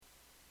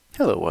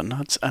Hello,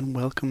 Whatnots, and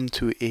welcome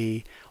to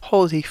a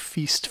holiday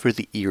feast for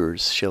the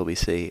ears, shall we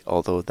say,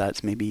 although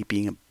that's maybe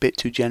being a bit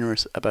too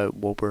generous about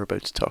what we're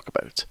about to talk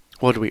about.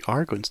 What we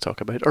are going to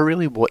talk about, or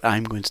really what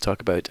I'm going to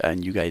talk about,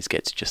 and you guys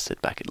get to just sit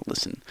back and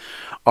listen,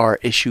 are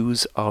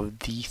issues of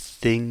the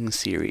Thing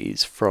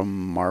series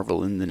from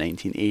Marvel in the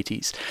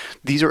 1980s.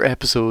 These are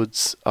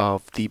episodes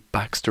of the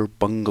Baxter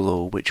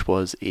Bungalow, which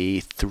was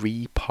a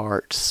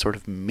 3-part sort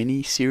of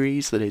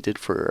mini-series that I did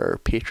for our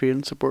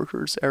Patreon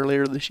supporters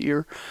earlier this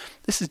year.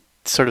 This is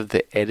sort of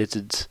the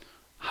edited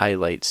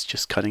highlights,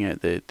 just cutting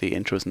out the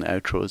intros and the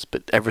outros,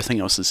 but everything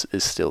else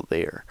is still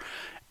there.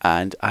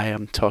 And I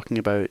am talking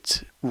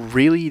about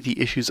really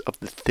the issues of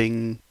The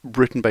Thing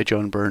written by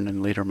John Byrne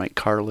and later Mike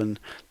Carlin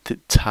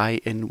that tie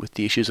in with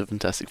the issues of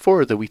Fantastic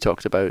Four that we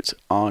talked about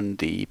on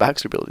the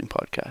Baxter Building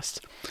podcast.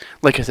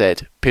 Like I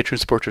said, Patreon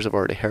supporters have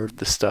already heard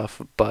this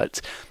stuff,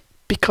 but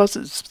because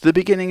it's the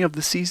beginning of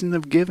the season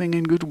of giving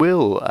and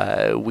goodwill,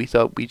 we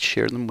thought we'd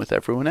share them with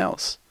everyone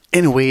else.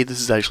 In a way, this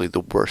is actually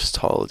the worst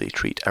holiday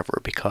treat ever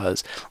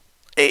because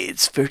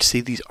it's fair to say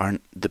these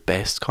aren't the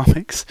best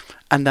comics,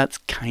 and that's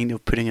kind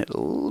of putting it a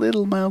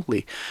little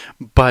mildly.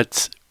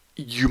 But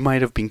you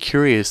might have been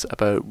curious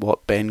about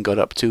what Ben got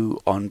up to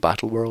on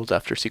Battleworld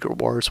after Secret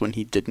Wars when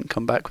he didn't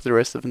come back with the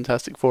rest of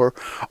Fantastic Four,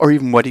 or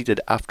even what he did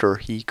after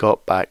he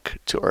got back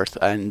to Earth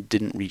and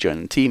didn't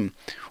rejoin the team.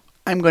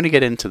 I'm going to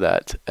get into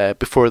that.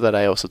 Before that,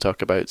 I also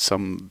talk about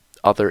some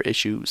other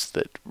issues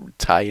that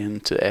tie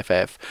into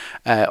FF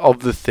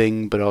of The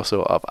Thing, but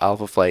also of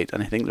Alpha Flight,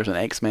 and I think there's an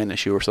X-Men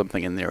issue or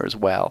something in there as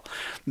well.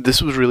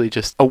 This was really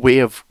just a way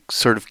of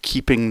sort of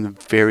keeping the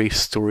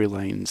various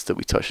storylines that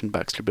we touched in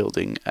Baxter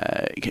Building,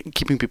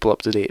 keeping people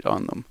up to date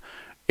on them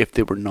if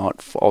they were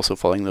not also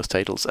following those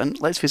titles. And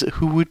let's face it,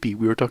 who would be?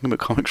 We were talking about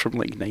comics from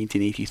like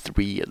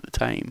 1983 at the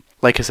time.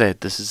 Like I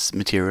said, this is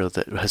material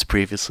that has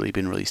previously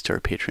been released to our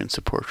Patreon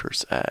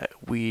supporters.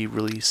 We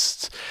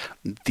released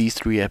these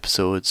 3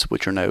 episodes,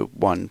 which are now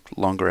one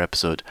longer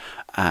episode,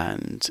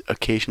 and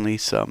occasionally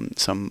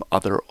some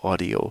other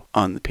audio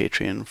on the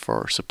Patreon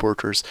for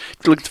supporters.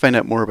 If you're looking to find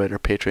out more about our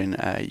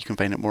Patreon, you can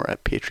find out more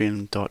at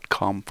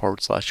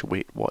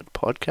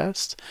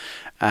patreon.com/waitwhatpodcast.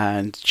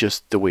 And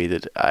just the way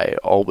that I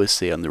always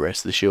say on the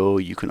rest of the show,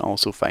 you can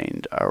also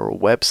find our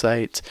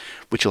website,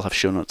 which will have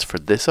show notes for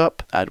this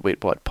up at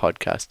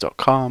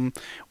waitwhatpodcast.com.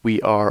 We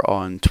are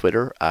on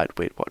Twitter at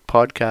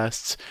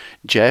waitwhatpodcasts.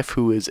 Jeff,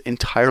 who is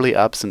entirely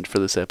absent for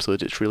this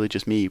episode, it's really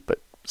just me,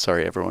 but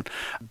sorry everyone.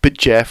 But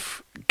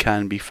Jeff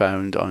can be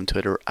found on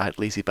Twitter at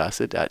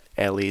LazyBastid, at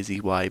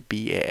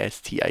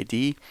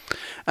LAZYBASTID,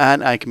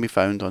 and I can be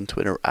found on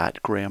Twitter at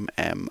Graham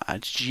M,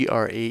 at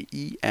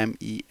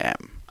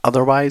GRAEMEM.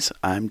 Otherwise,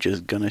 I'm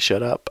just gonna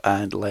shut up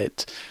and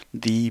let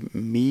the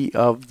me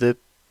of the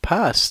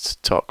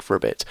past talk for a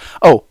bit.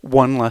 Oh,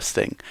 one last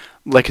thing.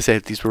 Like I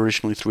said, these were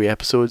originally 3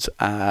 episodes,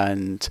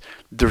 and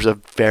there's a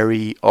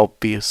very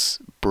obvious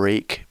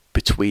break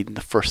between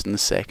the first and the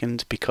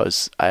second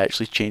because I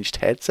actually changed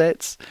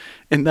headsets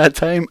in that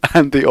time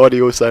and the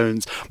audio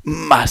sounds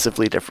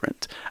massively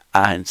different,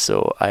 and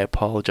so I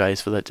apologise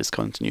for that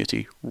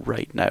discontinuity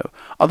right now.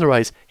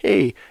 Otherwise,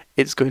 hey,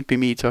 it's going to be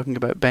me talking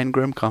about Ben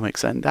Grimm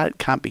comics, and that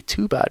can't be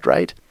too bad,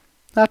 right?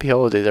 Happy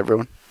holidays,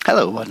 everyone.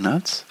 Hello,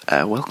 Whatnots.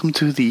 Welcome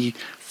to the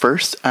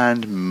first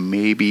and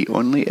maybe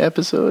only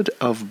episode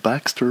of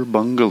Baxter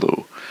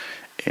Bungalow,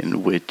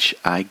 in which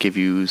I give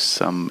you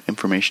some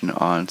information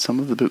on some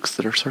of the books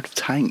that are sort of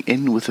tying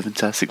in with the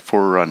Fantastic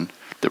Four run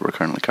that we're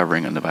currently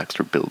covering on the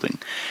Baxter Building.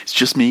 It's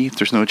just me,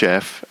 there's no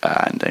Jeff,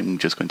 and I'm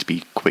just going to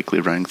be quickly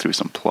running through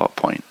some plot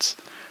points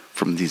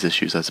from these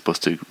issues as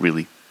opposed to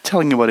really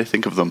telling you what I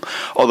think of them.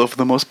 Although for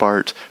the most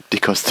part,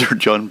 because they're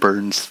John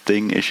Byrne's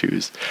Thing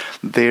issues,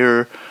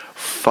 they're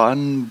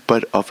fun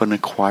but of an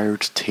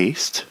acquired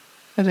taste.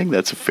 I think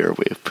that's a fair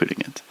way of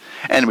putting it.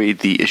 Anyway,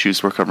 the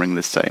issues we're covering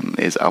this time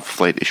is Alpha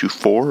Flight issue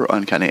 4,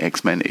 Uncanny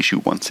X-Men issue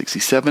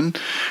 167,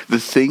 The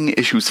Thing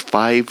issues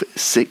 5,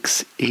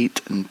 6,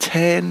 8, and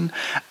 10,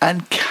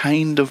 and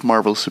kind of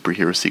Marvel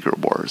Superhero Secret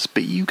Wars.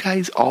 But you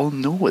guys all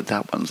know what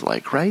that one's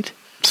like, right?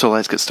 So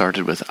let's get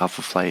started with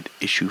Alpha Flight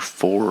issue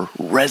 4,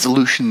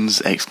 Resolutions!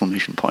 This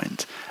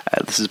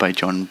is by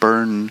John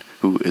Byrne,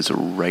 who is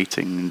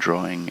writing,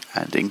 drawing,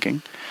 and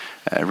inking.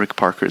 Rick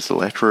Parker is the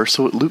letterer,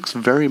 so it looks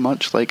very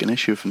much like an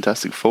issue of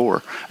Fantastic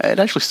Four. It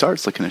actually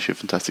starts like an issue of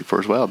Fantastic Four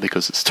as well,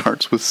 because it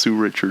starts with Sue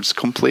Richards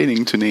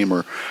complaining to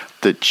Namor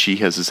that she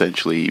has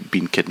essentially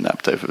been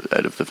kidnapped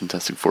out of the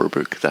Fantastic Four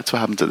book. That's what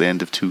happens at the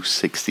end of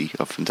 260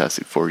 of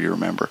Fantastic Four, you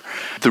remember.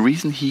 The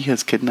reason he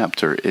has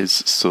kidnapped her is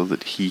so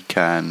that he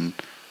can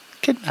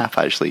kidnap,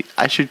 actually.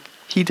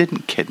 He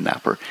didn't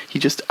kidnap her. He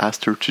just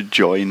asked her to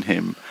join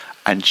him,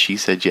 and she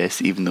said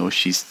yes, even though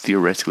she's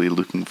theoretically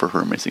looking for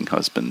her missing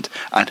husband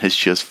and has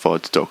just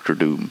fought Doctor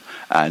Doom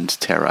and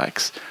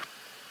Terrax.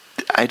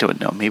 I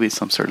don't know, maybe it's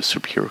some sort of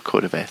superhero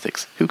code of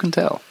ethics. Who can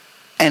tell?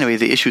 Anyway,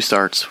 the issue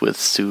starts with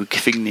Sue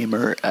giving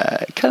Namor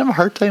kind of a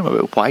hard time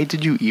about why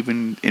did you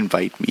even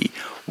invite me?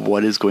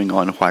 What is going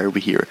on? Why are we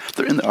here?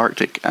 They're in the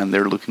Arctic and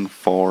they're looking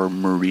for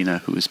Marina,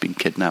 who has been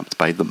kidnapped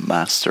by the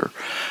Master,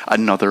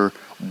 another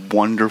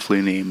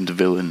wonderfully named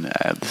villain.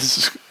 This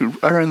is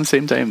around the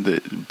same time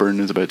that Byrne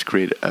is about to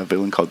create a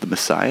villain called the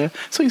Messiah,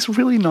 so he's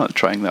really not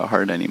trying that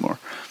hard anymore.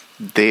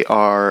 They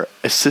are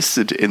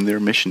assisted in their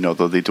mission,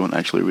 although they don't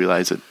actually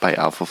realize it, by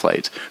Alpha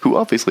Flight, who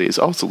obviously is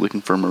also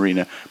looking for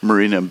Marina,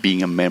 Marina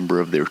being a member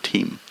of their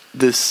team.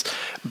 This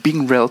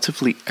being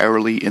relatively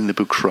early in the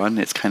book's run,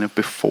 it's kind of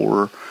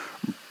before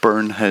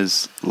Byrne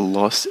has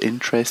lost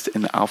interest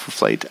in Alpha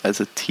Flight as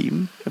a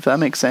team, if that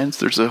makes sense.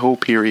 There's a whole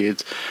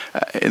period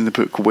in the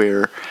book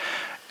where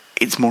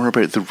it's more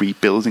about the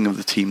rebuilding of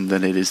the team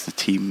than it is the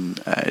team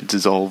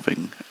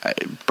dissolving.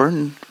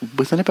 Byrne,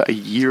 within about a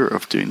year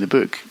of doing the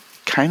book,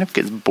 kind of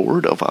gets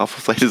bored of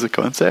Alpha Flight as a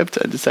concept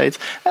and decides,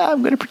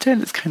 I'm going to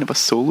pretend it's kind of a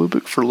solo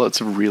book for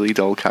lots of really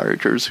dull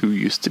characters who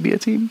used to be a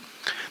team.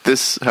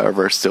 This,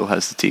 however, still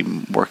has the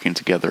team working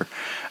together,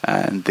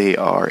 and they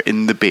are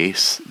in the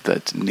base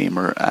that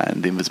Namor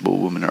and the Invisible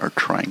Woman are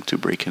trying to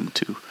break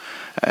into.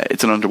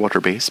 It's an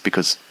underwater base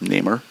because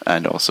Namor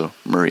and also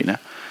Marina,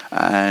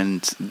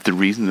 and the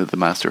reason that the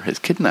Master has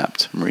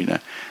kidnapped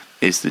Marina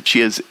is that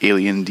she has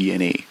alien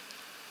DNA.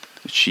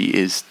 She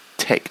is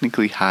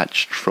technically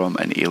hatched from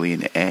an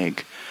alien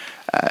egg.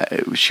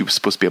 She was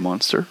supposed to be a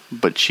monster,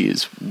 but she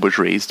was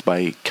raised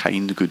by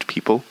kind, good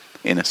people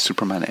in a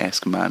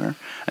Superman-esque manner,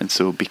 and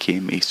so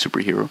became a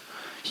superhero.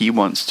 He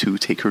wants to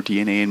take her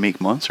DNA and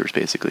make monsters,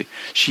 basically.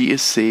 She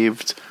is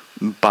saved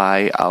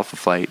by Alpha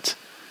Flight,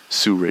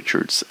 Sue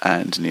Richards,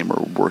 and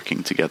Namor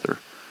working together.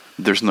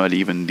 There's not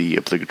even the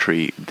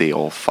obligatory they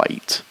all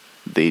fight.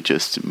 They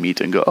just meet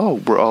and go, oh,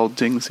 we're all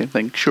doing the same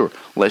thing? Sure,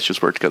 let's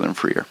just work together and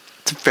free her.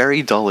 It's a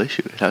very dull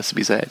issue, it has to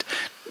be said.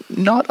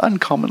 Not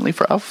uncommonly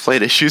for Alpha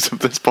Flight issues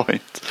at this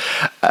point.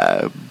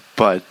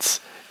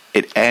 But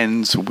it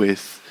ends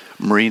with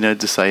Marina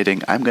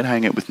deciding, I'm going to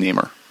hang out with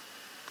Namor.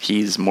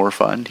 He's more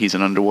fun. He's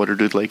an underwater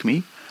dude like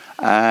me.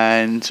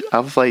 And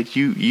Alpha Flight,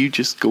 you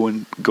just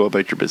go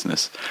about your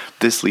business.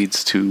 This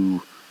leads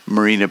to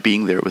Marina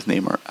being there with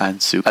Namor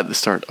and Sue at the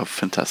start of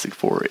Fantastic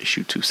Four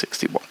issue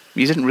 261.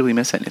 You didn't really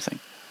miss anything.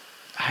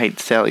 I hate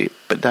to tell you,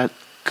 but that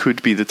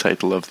could be the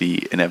title of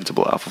the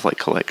inevitable Alpha Flight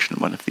collection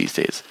one of these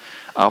days.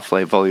 Alpha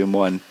Flight Volume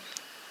 1,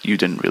 You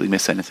Didn't Really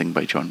Miss Anything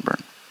by John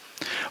Byrne.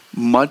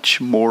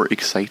 Much more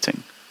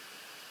exciting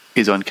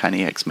is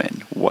Uncanny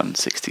X-Men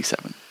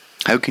 167.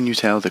 How can you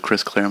tell that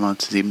Chris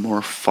Claremont is a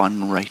more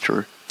fun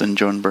writer than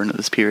John Byrne at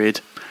this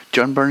period?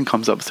 John Byrne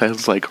comes up with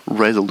titles like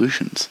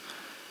Resolutions.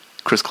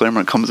 Chris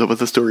Claremont comes up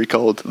with a story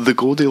called The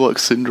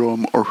Goldilocks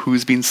Syndrome, or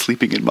Who's Been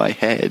Sleeping in My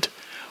Head.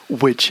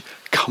 Which,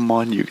 come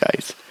on you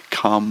guys,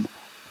 come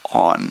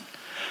on.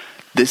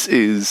 This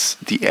is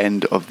the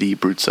end of the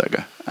Brood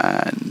Saga,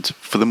 and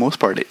for the most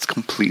part it's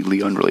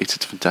completely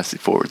unrelated to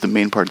Fantastic Four. The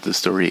main part of the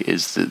story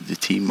is that the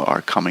team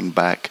are coming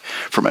back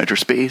from outer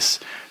space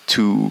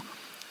to,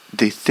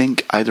 they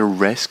think, either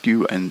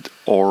rescue and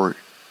or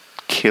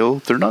kill,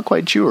 they're not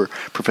quite sure,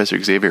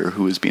 Professor Xavier,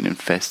 who has been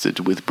infested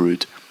with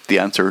Brood. The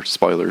answer,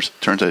 spoilers,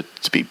 turns out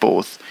to be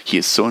both. He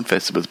is so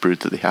infested with Brood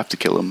that they have to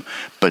kill him,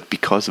 but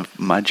because of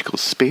magical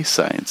space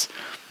science,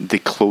 they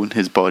clone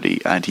his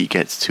body and he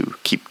gets to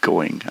keep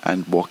going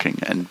and walking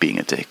and being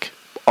a dick.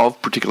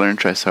 Of particular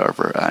interest,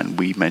 however, and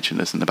we mentioned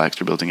this in the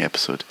Baxter Building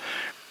episode,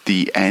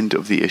 the end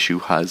of the issue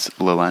has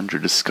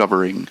Lilandra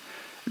discovering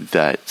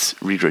that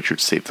Reed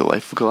Richards saved the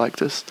life of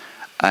Galactus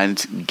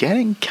and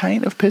getting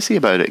kind of pissy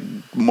about it,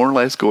 more or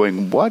less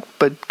going, what,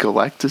 but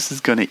Galactus is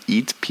going to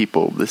eat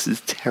people, this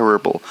is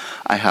terrible,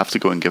 I have to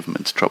go and give him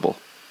into trouble.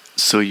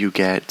 So you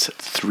get a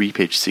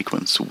 3-page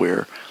sequence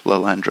where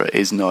Lilandra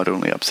is not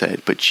only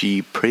upset, but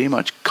she pretty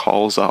much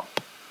calls up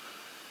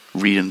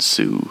Reed and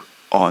Sue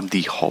on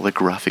the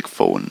holographic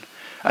phone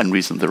and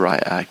reason the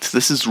riot act.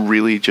 This is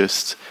really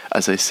just,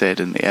 as I said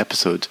in the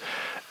episode,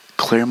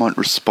 Claremont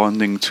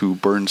responding to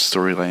Byrne's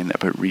storyline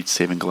about Reed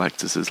saving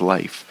Galactus'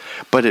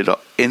 life. But it,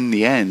 in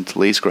the end,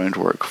 lays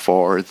groundwork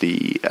for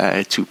the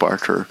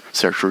two-parter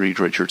Search for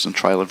Reed Richards and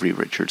Trial of Reed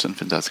Richards in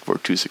Fantastic Four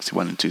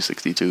 261 and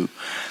 262.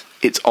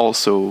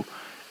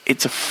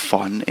 It's a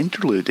fun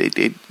interlude.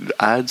 It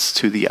adds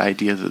to the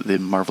idea that the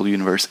Marvel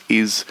Universe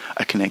is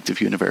a connective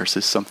universe,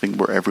 is something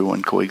where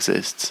everyone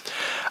coexists.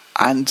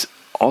 And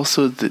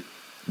also that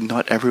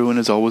not everyone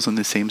is always on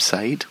the same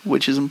side,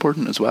 which is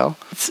important as well.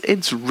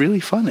 It's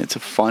really fun. It's a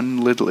fun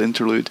little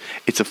interlude.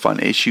 It's a fun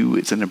issue.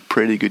 It's in a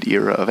pretty good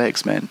era of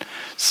X-Men.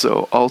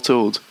 So, all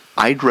told,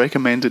 I'd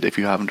recommend it if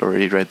you haven't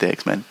already read the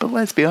X-Men, but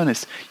let's be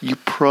honest, you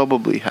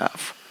probably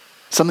have.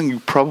 Something you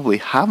probably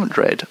haven't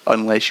read,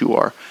 unless you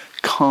are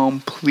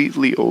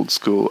completely old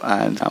school,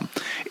 and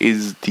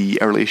is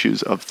the early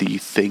issues of the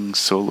Thing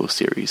solo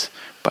series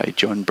by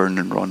John Byrne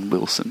and Ron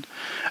Wilson.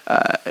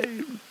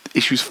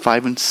 Issues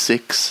 5 and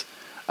 6,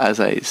 as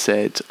I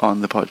said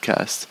on the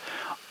podcast,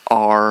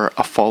 are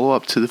a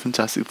follow-up to the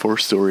Fantastic Four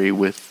story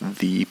with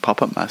the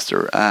Puppet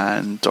Master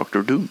and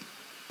Doctor Doom.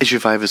 Issue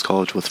 5 is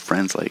called With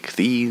Friends Like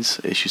These.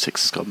 Issue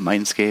 6 is called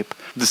Mindscape.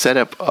 The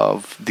setup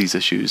of these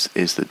issues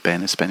is that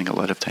Ben is spending a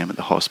lot of time at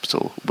the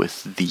hospital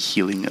with the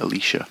healing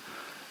Alicia,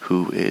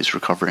 who is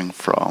recovering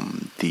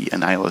from the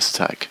Annihilus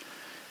attack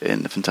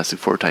in the Fantastic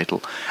Four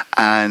title,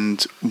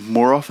 and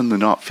more often than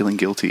not feeling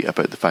guilty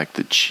about the fact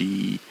that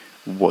she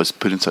was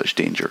put in such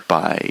danger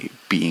by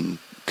being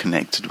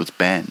connected with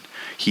Ben.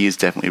 He is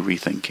definitely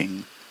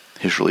rethinking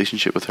his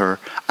relationship with her,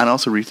 and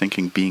also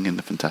rethinking being in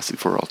the Fantastic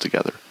Four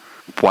altogether.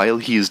 While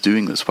he is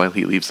doing this, while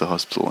he leaves the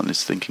hospital and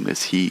is thinking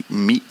this, he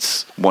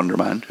meets Wonder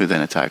Man, who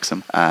then attacks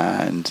him,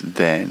 and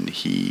then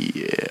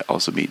he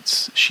also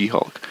meets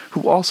She-Hulk,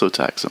 who also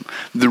attacks him.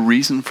 The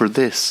reason for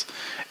this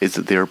is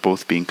that they are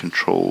both being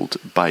controlled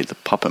by the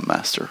Puppet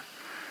Master,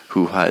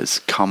 who has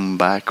come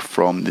back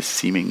from the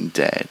seeming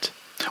dead.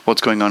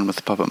 What's going on with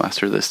the Puppet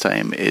Master this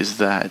time is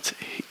that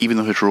even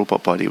though his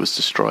robot body was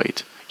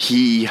destroyed,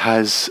 he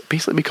has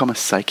basically become a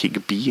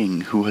psychic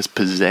being who has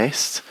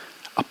possessed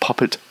a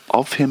puppet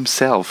of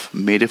himself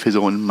made of his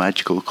own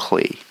magical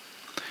clay.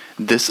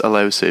 This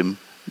allows him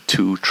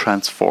to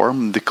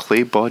transform the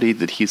clay body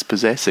that he's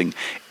possessing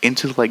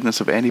into the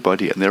likeness of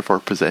anybody, and therefore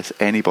possess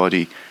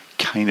anybody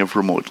kind of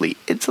remotely.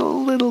 It's a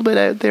little bit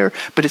out there,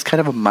 but it's kind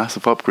of a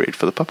massive upgrade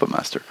for the Puppet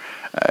Master.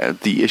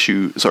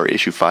 Issue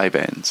 5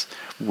 ends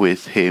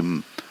with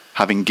him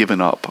having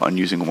given up on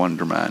using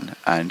Wonder Man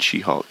and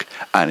She-Hulk,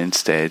 and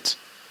instead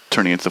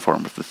turning into the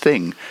form of the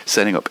Thing,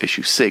 setting up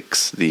issue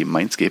 6, the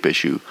Mindscape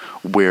issue,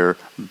 where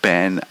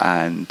Ben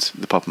and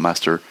the Puppet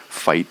Master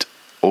fight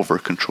over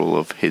control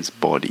of his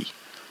body.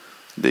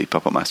 The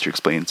Puppet Master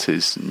explains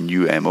his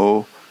new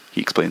MO.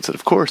 He explains that,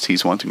 of course,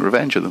 he's wanting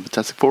revenge on the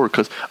Fantastic Four,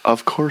 because,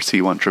 of course,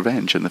 he wants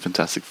revenge on the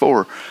Fantastic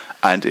Four,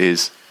 and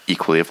is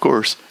equally, of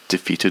course,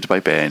 defeated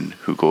by Ben,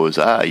 who goes,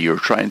 you're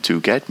trying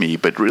to get me,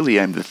 but really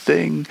I'm the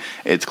Thing.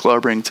 It's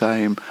clobbering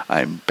time.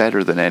 I'm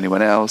better than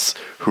anyone else.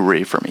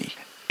 Hooray for me.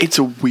 It's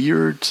a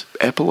weird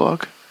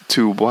epilogue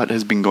to what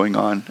has been going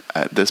on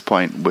at this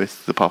point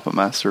with the Puppet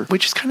Master,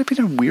 which has kind of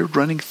been a weird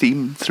running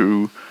theme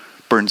through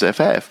Byrne's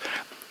FF.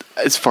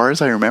 As far as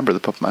I remember,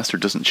 the Puppet Master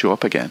doesn't show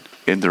up again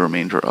in the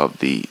remainder of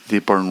the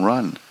Byrne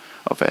run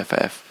of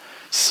FF.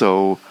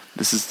 So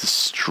this is the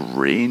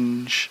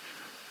strange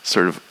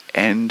sort of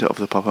end of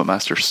the Puppet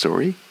Master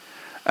story.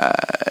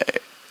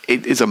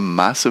 It is a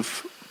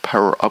massive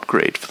power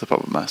upgrade for the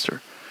Puppet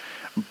Master,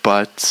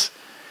 but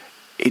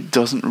it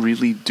doesn't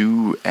really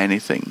do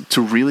anything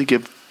to really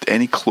give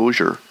any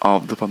closure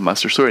of the Puppet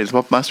Master story. The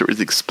Puppet Master is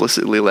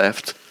explicitly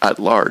left at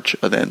large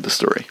at the end of the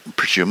story.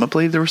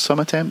 Presumably there were some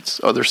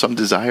attempts, or there's some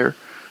desire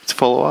to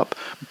follow up,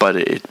 but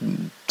it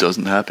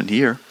doesn't happen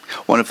here.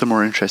 One of the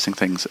more interesting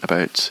things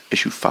about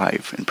issue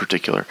 5 in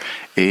particular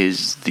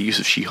is the use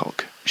of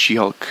She-Hulk.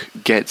 She-Hulk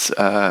gets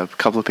a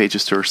couple of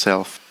pages to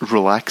herself,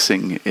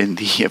 relaxing in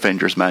the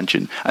Avengers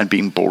Mansion and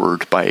being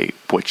bored by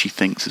what she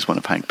thinks is one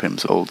of Hank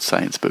Pym's old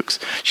science books.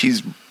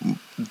 She's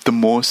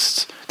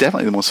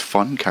definitely the most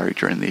fun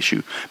character in the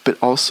issue, but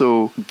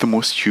also the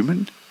most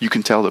human. You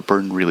can tell that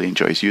Byrne really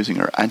enjoys using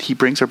her, and he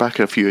brings her back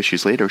a few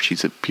issues later. She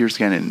appears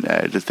again in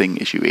The Thing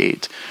issue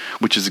 8,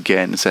 which is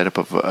again a setup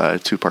of a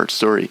 2-part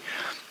story.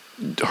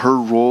 Her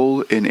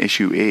role in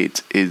issue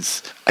 8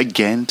 is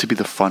again to be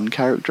the fun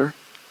character,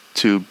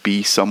 to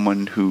be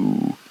someone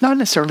who not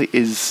necessarily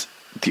is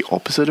the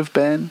opposite of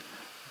Ben,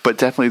 but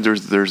definitely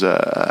there's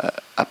a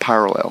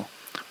parallel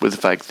with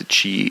the fact that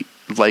she,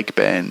 like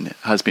Ben,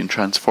 has been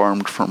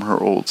transformed from her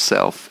old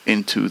self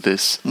into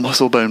this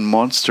muscle-bound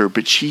monster,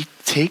 but she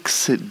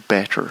takes it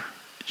better.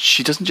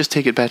 She doesn't just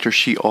take it better,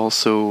 she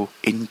also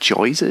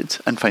enjoys it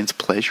and finds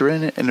pleasure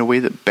in it in a way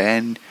that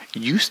Ben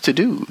used to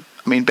do.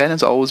 I mean, Ben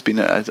has always been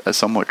a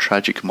somewhat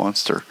tragic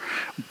monster,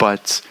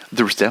 but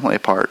there was definitely a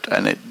part,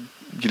 and it,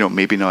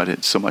 maybe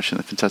not so much in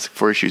the Fantastic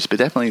Four issues, but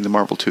definitely in the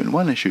Marvel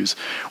 2-in-1 issues,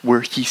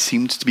 where he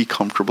seemed to be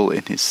comfortable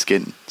in his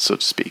skin, so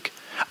to speak.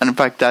 And in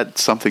fact,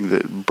 that's something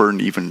that Byrne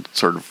even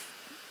sort of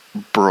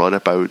brought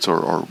about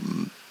or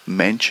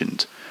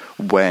mentioned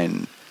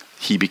when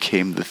he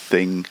became the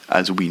Thing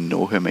as we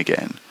know him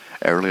again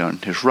early on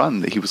in his run,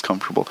 that he was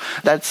comfortable.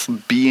 That's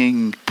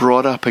being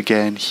brought up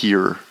again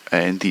here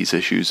in these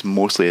issues,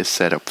 mostly as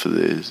set up for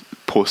the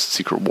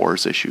post-Secret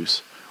Wars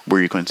issues, where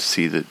you're going to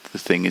see that the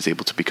Thing is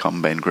able to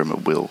become Ben Grimm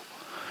at will.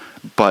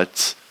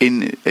 But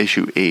in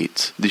issue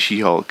 8, the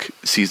She-Hulk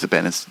sees that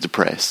Ben is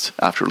depressed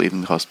after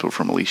leaving the hospital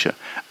from Alicia,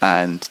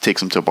 and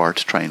takes him to a bar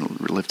to try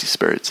and lift his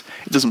spirits.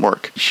 It doesn't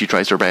work. She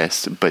tries her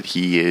best, but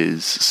he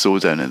is so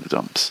down in the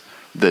dumps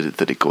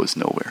that it goes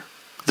nowhere.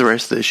 The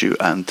rest of the issue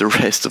and the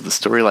rest of the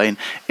storyline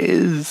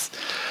is...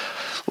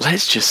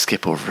 let's just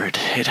skip over it.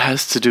 It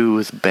has to do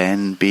with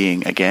Ben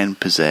being again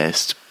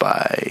possessed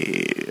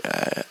by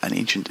an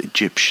ancient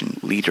Egyptian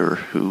leader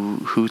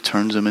who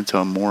turns him into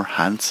a more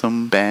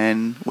handsome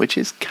Ben, which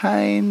is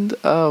kind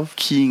of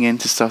keying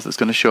into stuff that's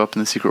going to show up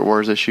in the Secret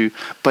Wars issue.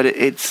 But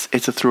it's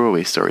a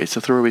throwaway story. It's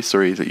a throwaway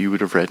story that you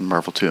would have read in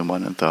Marvel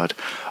 2-in-1 and thought,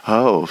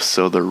 oh,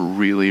 so they're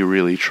really,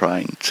 really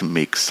trying to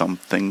make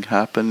something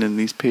happen in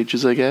these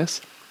pages, I guess.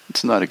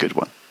 It's not a good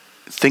one.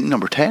 Thing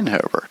number 10,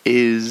 however,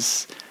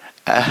 is...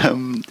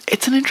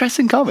 it's an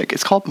interesting comic.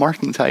 It's called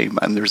Marking Time,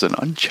 and there's an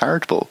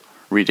uncharitable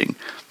reading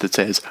that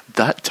says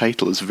that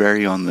title is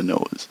very on the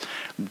nose.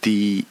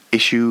 The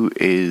issue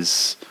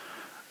is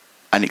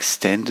an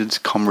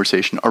extended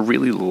conversation, or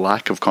really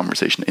lack of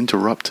conversation,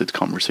 interrupted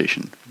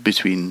conversation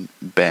between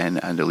Ben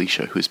and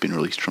Alicia, who's been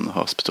released from the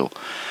hospital.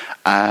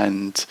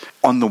 And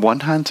on the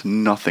one hand,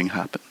 nothing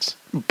happens.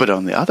 But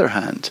on the other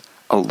hand,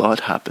 a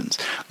lot happens.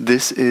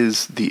 This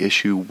is the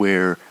issue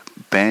where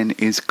Ben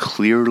is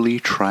clearly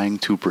trying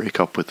to break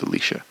up with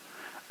Alicia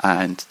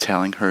and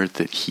telling her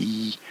that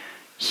he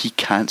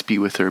can't be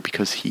with her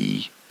because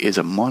he is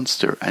a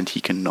monster and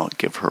he cannot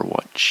give her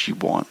what she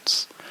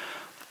wants.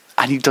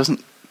 And he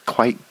doesn't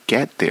quite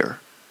get there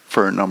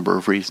for a number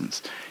of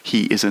reasons.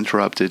 He is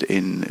interrupted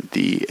in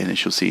the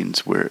initial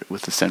scenes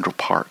with the Central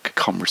Park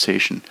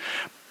conversation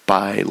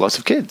by lots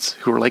of kids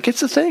who are like,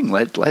 it's a thing,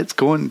 let's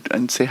go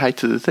and say hi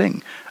to the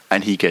thing.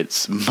 And he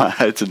gets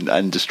mad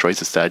and destroys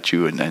the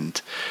statue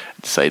and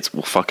decides,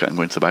 well, fuck it, I'm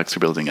going to the Baxter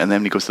Building. And then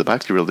when he goes to the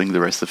Baxter Building, the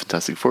rest of the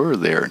Fantastic Four are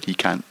there, and he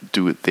can't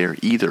do it there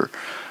either.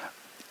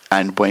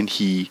 And when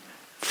he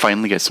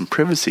finally gets some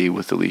privacy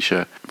with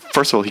Alicia,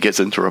 first of all, he gets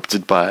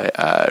interrupted by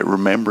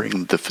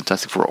remembering the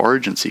Fantastic Four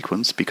origin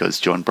sequence, because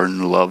John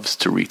Byrne loves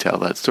to retell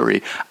that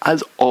story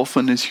as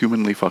often as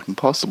humanly fucking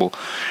possible.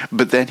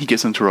 But then he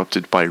gets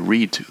interrupted by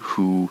Reed,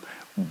 who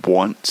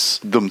wants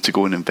them to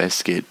go and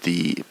investigate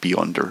the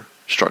Beyonder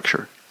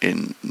structure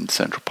in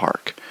Central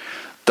Park.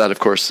 That, of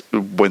course,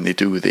 when they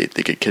do, they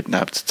get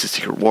kidnapped to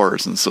Secret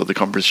Wars, and so the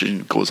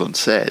conversation goes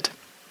unsaid.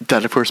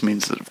 That, of course,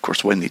 means that, of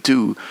course, when they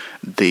do,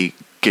 they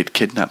get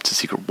kidnapped to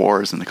Secret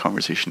Wars and the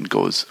conversation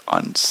goes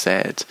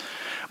unsaid.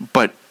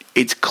 But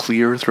it's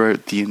clear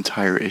throughout the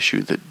entire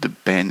issue that the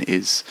Ben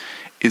is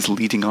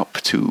leading up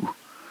to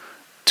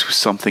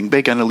something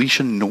big, and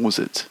Alicia knows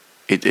it.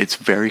 It's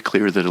very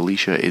clear that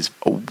Alicia is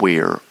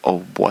aware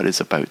of what is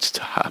about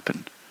to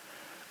happen.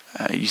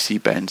 You see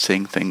Ben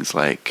saying things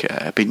like,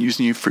 I've been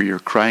using you for your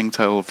crying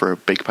towel for a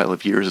big pile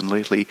of years, and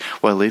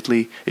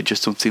lately it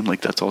just don't seem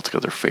like that's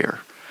altogether fair.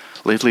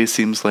 Lately it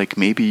seems like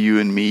maybe you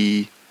and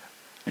me.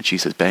 And she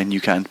says, Ben,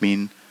 you can't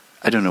mean...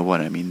 I don't know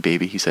what I mean,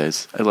 baby, he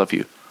says. I love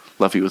you.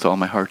 Love you with all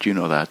my heart, you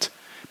know that.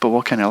 But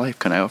what kind of life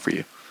can I offer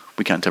you?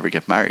 We can't ever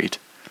get married.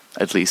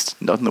 At least,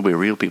 not in the way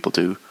real people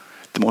do.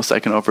 The most I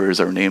can offer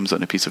is our names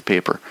on a piece of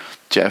paper.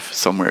 Jeff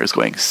somewhere is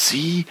going,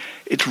 see?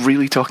 It's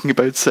really talking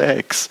about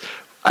sex.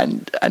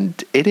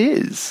 And it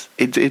is.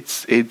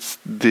 It's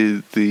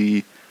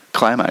the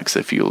climax,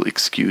 if you'll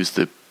excuse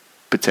the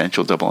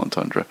potential double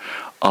entendre,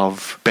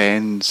 of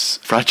Ben's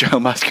fragile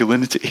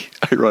masculinity,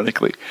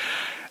 ironically.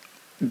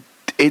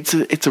 It's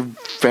a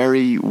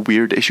very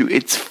weird issue.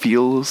 It's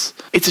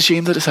a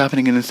shame that it's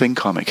happening in a Thing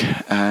comic.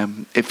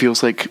 It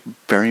feels like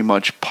very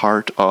much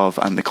part of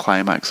and the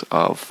climax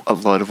of a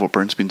lot of what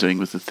Byrne's been doing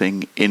with the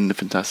Thing in the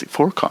Fantastic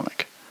Four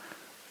comic.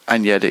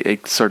 And yet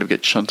it sort of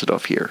gets shunted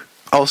off here.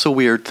 Also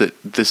weird that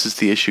this is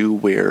the issue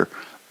where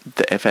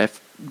the FF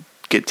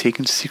get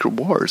taken to Secret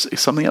Wars.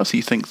 It's something else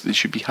you think that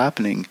should be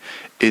happening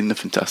in the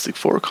Fantastic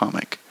Four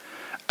comic.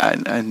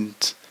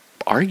 And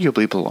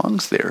arguably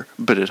belongs there,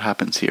 but it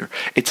happens here.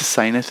 It's a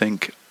sign, I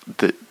think,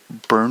 that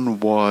Byrne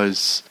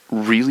was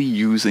really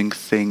using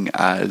Thing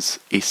as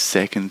a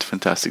second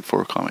Fantastic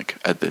Four comic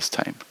at this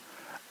time.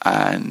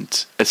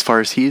 And as far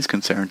as he is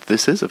concerned,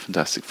 this is a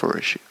Fantastic Four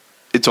issue.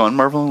 It's on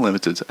Marvel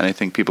Unlimited, and I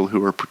think people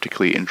who are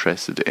particularly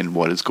interested in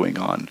what is going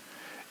on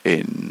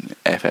in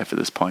FF at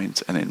this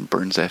point, and in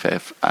Byrne's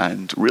FF,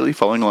 and really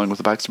following along with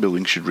the Baxter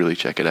Building, should really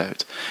check it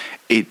out.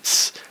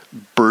 It's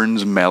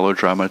Byrne's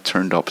melodrama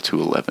turned up to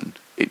 11.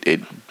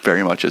 It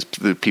very much is.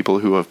 The people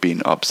who have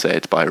been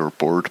upset by or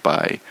bored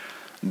by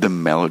the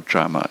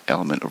melodrama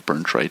element of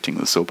Byrne's writing,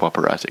 the soap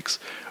operatics,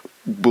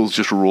 will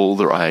just roll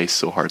their eyes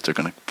so hard they're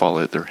going to fall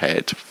out their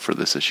head for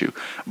this issue.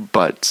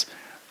 But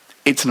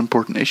it's an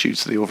important issue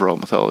to the overall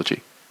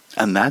mythology.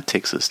 And that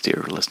takes us,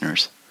 dear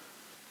listeners,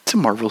 to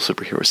Marvel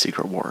Superhero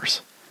Secret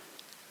Wars.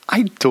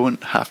 I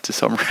don't have to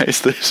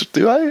summarize this,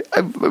 do I?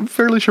 I'm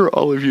fairly sure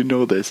all of you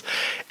know this.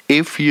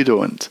 If you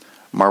don't,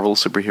 Marvel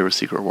Superhero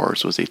Secret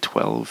Wars was a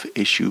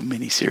 12-issue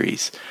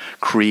miniseries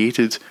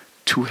created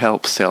to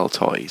help sell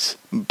toys,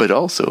 but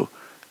also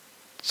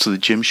so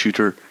that Jim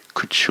Shooter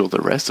could show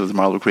the rest of the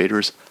Marvel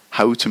creators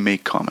how to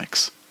make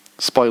comics.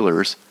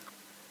 Spoilers,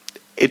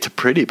 it's a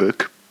pretty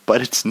book,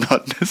 but it's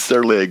not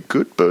necessarily a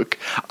good book.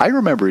 I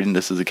remember reading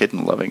this as a kid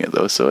and loving it,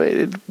 though, so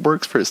it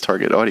works for its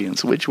target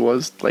audience, which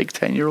was like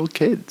 10-year-old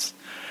kids.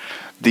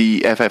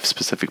 The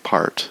FF-specific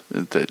part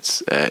that's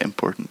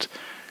important.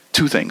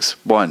 Two things.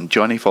 One,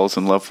 Johnny falls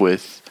in love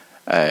with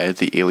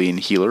the alien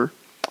healer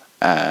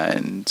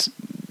and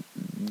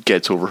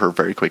gets over her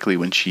very quickly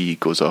when she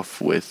goes off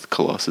with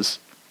Colossus.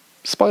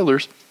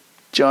 Spoilers.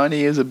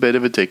 Johnny is a bit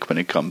of a dick when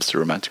it comes to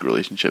romantic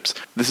relationships.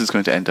 This is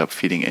going to end up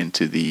feeding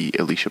into the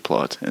Alicia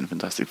plot in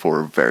Fantastic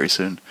Four very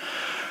soon.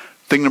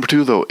 Thing number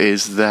two, though,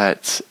 is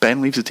that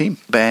Ben leaves the team.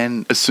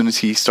 Ben, as soon as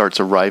he starts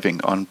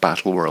arriving on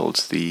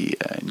Battleworld, the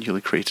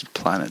newly created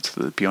planet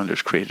that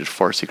Beyonders created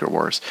for Secret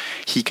Wars,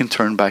 he can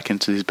turn back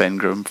into his Ben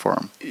Grimm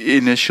form.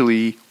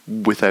 Initially,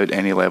 without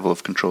any level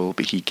of control,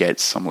 but he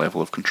gets some level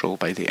of control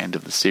by the end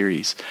of the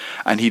series.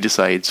 And he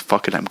decides,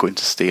 fuck it, I'm going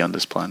to stay on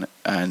this planet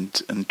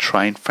and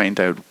try and find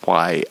out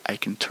why I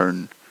can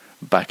turn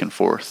back and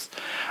forth.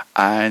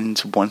 And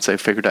once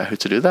I've figured out how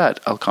to do that,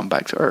 I'll come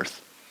back to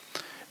Earth.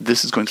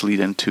 This is going to lead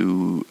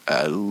into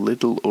a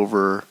little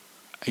over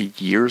a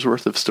year's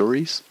worth of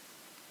stories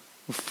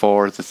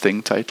for the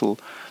Thing title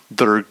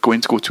that are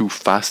going to go to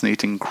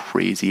fascinating,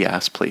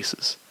 crazy-ass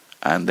places,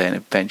 and then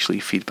eventually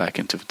feed back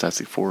into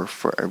Fantastic Four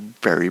for a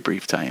very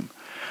brief time.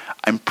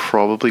 I'm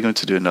probably going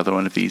to do another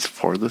one of these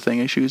for the Thing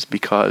issues,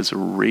 because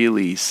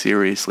really,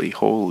 seriously,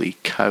 holy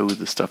cow,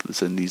 the stuff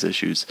that's in these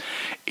issues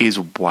is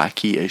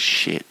wacky as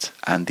shit,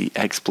 and the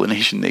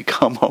explanation they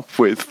come up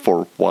with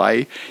for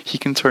why he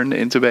can turn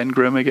into Ben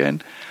Grimm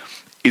again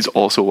is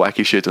also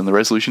wacky shit, and the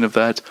resolution of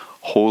that,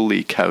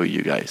 holy cow,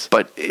 you guys.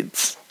 But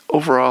it's,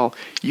 overall,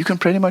 you can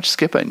pretty much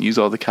skip it and use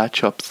all the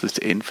catch-ups that's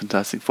in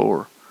Fantastic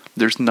Four.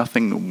 There's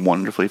nothing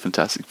wonderfully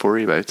Fantastic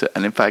Four-y about it,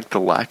 and in fact,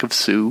 the lack of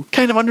Sue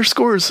kind of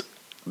underscores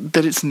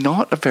that it's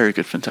not a very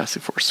good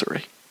Fantastic Four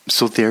story.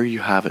 So there you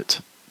have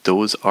it.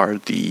 Those are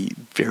the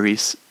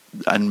various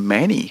and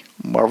many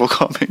Marvel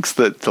comics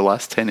that the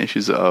last 10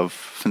 issues of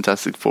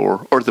Fantastic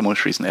Four, or the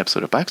most recent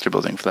episode of Baxter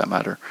Building for that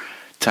matter,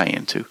 tie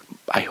into.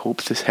 I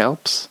hope this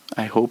helps.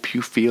 I hope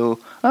you feel,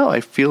 I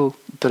feel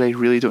that I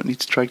really don't need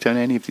to track down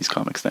any of these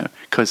comics now.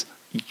 Because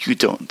you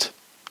don't.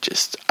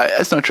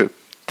 That's not true.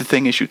 The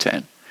Thing issue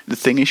 10. The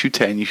Thing issue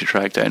 10 you should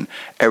track down.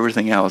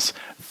 Everything else,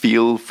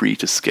 feel free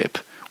to skip.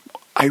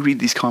 I read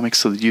these comics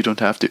so that you don't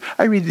have to.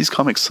 I read these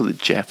comics so that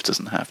Jeff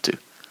doesn't have to.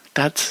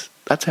 That's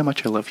how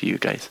much I love you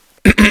guys.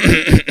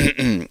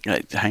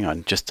 Hang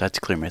on, just had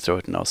to clear my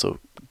throat and also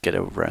get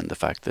around the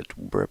fact that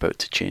we're about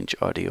to change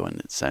audio and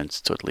it sounds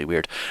totally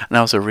weird. And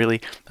also,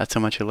 really, that's how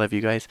much I love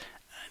you guys.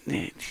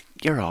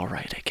 You're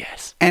alright, I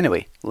guess.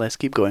 Anyway, let's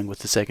keep going with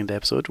the second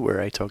episode where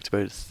I talked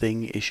about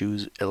Thing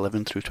issues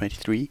 11 through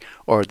 23,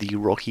 or the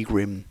Rocky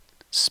Grimm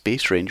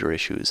Space Ranger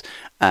issues.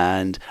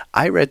 And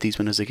I read these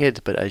when I was a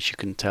kid, but as you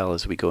can tell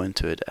as we go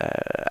into it,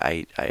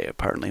 I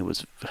apparently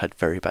had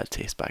very bad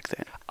taste back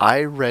then.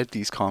 I read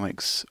these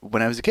comics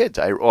when I was a kid,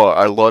 or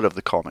a lot of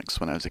the comics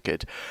when I was a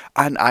kid,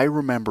 and I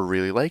remember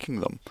really liking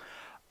them.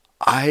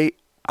 I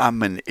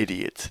am an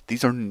idiot.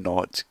 These are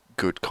not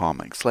good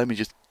comics. Let me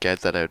just get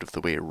that out of the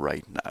way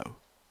right now.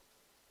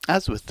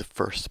 As with the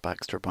first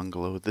Baxter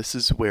Bungalow, this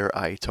is where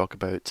I talk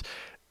about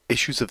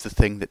issues of the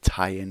Thing that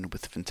tie in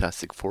with the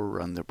Fantastic Four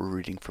run that we're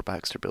reading for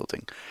Baxter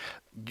Building.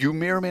 You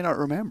may or may not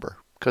remember,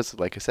 because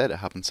like I said, it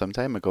happened some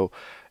time ago.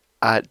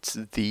 At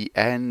the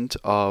end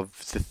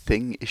of the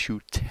Thing issue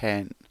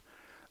 10,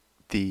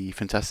 the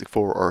Fantastic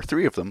Four, or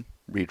three of them,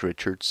 Reed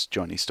Richards,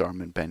 Johnny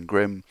Storm and Ben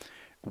Grimm,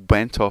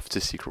 went off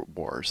to Secret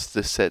Wars.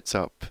 This sets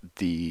up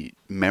the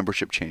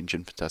membership change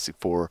in Fantastic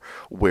Four,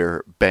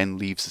 where Ben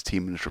leaves the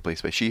team and is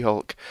replaced by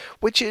She-Hulk,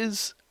 which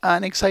is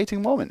an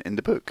exciting moment in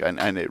the book, and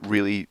it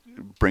really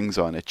brings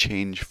on a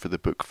change for the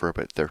book for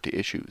about 30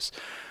 issues.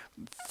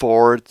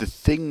 For the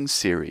Thing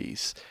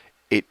series,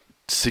 it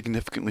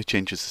significantly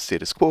changes the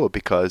status quo,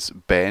 because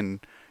Ben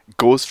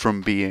goes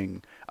from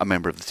being a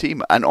member of the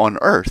team and on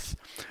Earth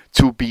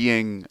to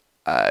being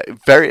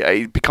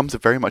it becomes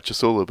very much a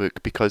solo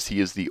book, because he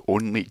is the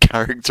only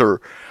character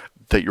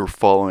that you're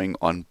following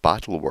on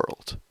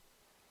Battleworld.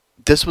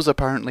 This was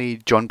apparently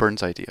John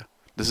Byrne's idea.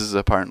 This is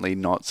apparently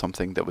not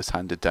something that was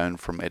handed down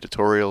from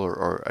editorial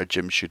or a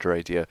Jim Shooter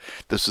idea.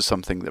 This was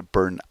something that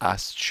Byrne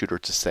asked Shooter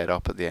to set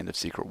up at the end of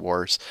Secret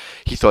Wars.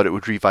 He thought it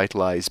would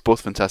revitalize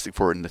both Fantastic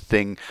Four and the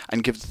Thing,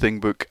 and give the Thing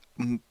book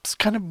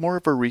kind of more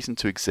of a reason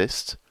to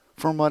exist,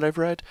 from what I've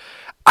read.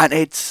 And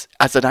it's,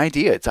 as an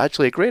idea, it's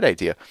actually a great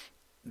idea.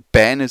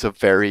 Ben is a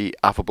very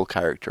affable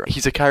character.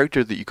 He's a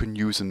character that you can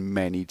use in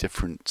many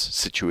different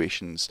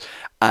situations,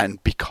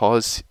 and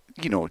because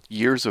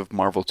years of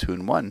Marvel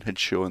 2-in-1 had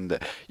shown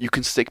that you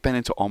can stick Ben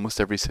into almost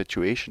every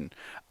situation,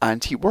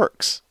 and he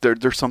works.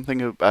 There's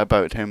something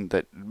about him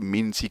that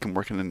means he can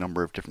work in a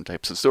number of different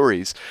types of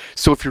stories.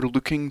 So if you're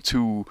looking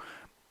to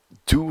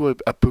do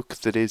a book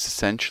that is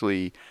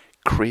essentially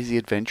crazy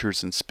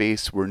adventures in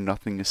space where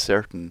nothing is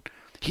certain,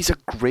 he's a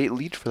great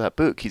lead for that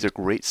book. He's a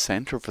great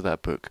center for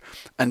that book.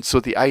 And so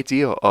the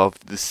idea of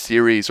the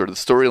series, or the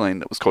storyline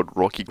that was called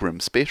Rocky Grimm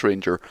Space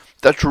Ranger,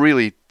 that's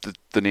really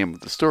the name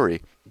of the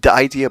story. The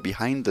idea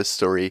behind this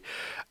story,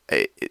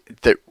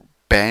 that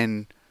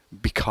Ben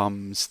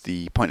becomes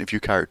the point of view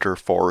character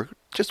for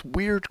just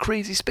weird,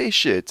 crazy space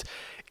shit,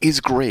 is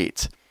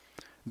great.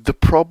 The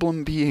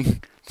problem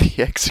being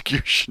the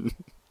execution.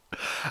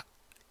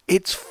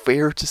 It's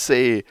fair to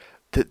say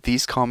that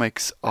these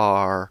comics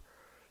are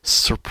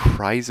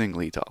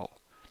surprisingly dull.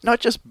 Not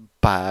just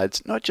bad,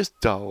 not just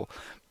dull,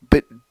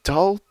 but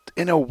dull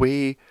in a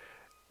way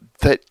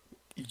that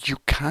you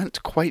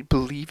can't quite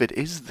believe it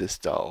is this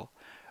dull.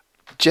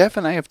 Jeff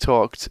and I have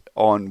talked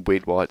on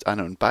Wait What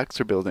and on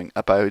Baxter Building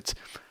about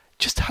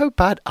just how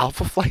bad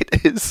Alpha Flight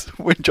is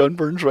when John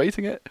Byrne's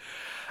writing it.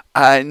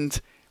 And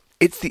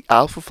it's the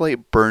Alpha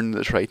Flight Byrne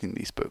that's writing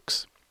these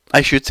books.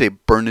 I should say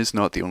Byrne is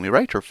not the only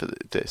writer for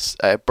this.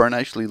 Byrne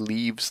actually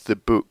leaves the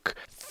book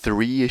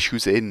 3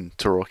 issues in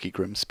to Rocky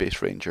Grimm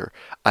Space Ranger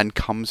and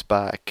comes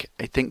back,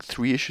 I think,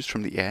 3 issues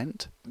from the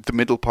end. The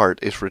middle part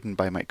is written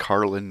by Mike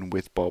Carlin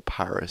with Bob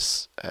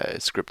Harris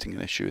scripting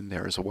an issue in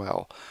there as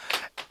well.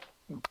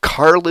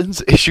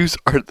 Carlin's issues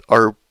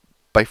are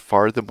by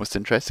far the most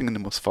interesting and the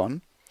most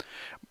fun.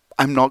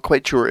 I'm not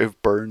quite sure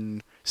if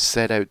Byrne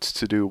set out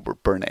to do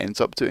what Byrne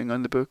ends up doing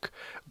on the book,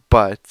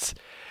 but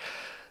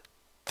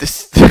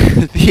this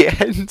the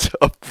end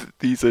of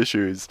these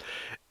issues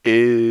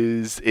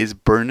is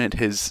Byrne at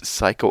his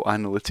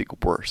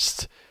psychoanalytic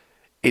worst.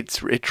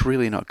 It's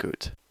really not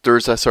good.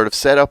 There's a sort of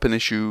setup in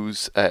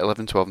issues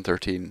 11, 12, and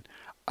 13,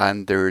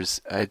 and there's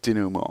a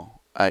denouement.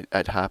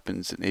 It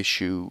happens in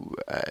issue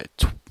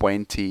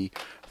 20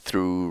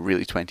 through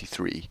really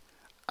 23,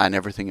 and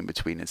everything in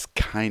between is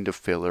kind of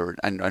filler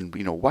and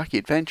wacky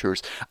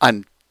adventures.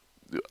 And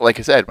like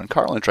I said, when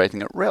Carlin's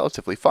writing it,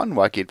 relatively fun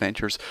wacky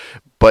adventures,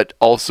 but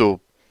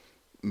also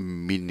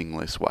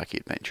meaningless wacky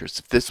adventures.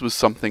 If this was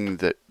something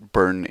that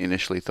Byrne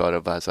initially thought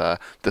of as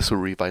this will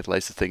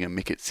revitalize the thing and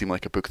make it seem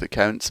like a book that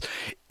counts,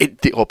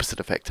 the opposite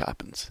effect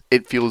happens.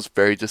 It feels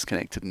very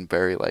disconnected and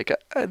very like,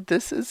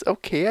 this is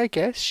okay, I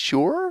guess,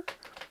 sure?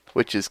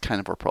 Which is kind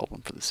of our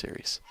problem for the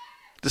series.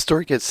 The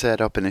story gets set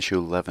up in issue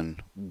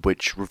 11,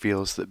 which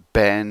reveals that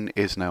Ben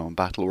is now in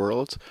Battle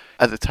World.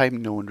 At the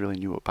time, no one really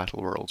knew what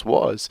Battle World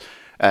was.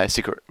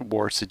 Secret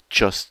Wars had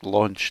just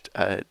launched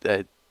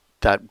that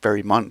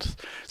very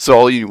month. So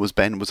all you knew was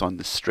Ben was on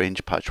this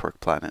strange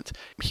patchwork planet.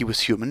 He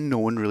was human. No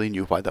one really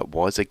knew why that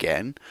was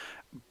again.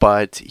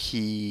 But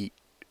he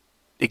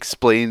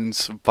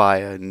explains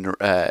via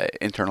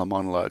internal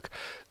monologue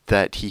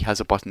that he has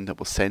a button that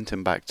will send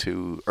him back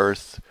to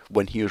Earth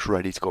when he is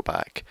ready to go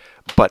back.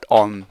 But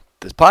on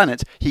this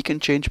planet, he can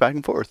change back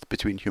and forth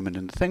between human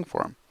and the Thing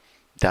form.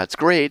 That's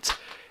great.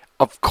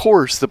 Of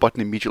course, the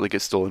button immediately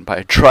gets stolen by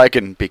a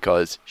dragon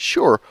because,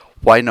 sure,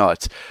 why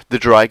not? The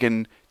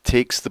dragon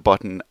takes the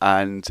button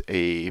and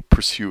a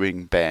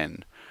pursuing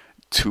Ben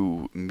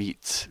to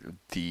meet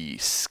the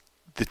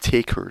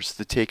Takers.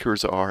 The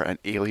Takers are an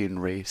alien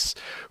race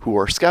who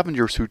are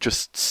scavengers who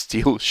just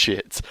steal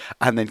shit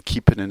and then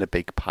keep it in a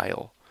big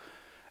pile.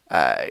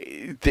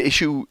 The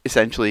issue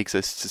essentially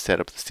exists to set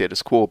up the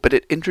status quo, but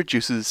it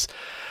introduces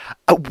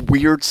a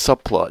weird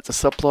subplot. A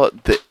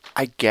subplot that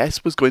I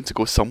guess was going to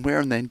go somewhere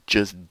and then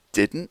just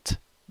didn't.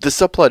 The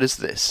subplot is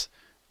this.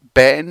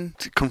 Ben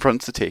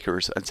confronts the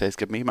Takers and says,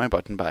 give me my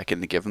button back,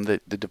 and they give him the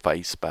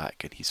device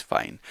back, and he's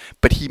fine.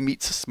 But he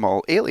meets a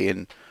small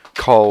alien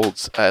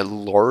called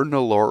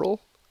Lorna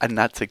Laurel, and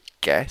that's a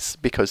guess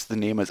because the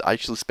name is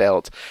actually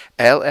spelled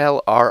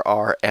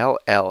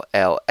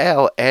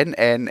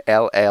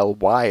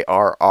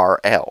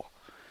LLRRLLLNNLLYRRL.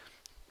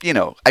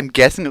 I'm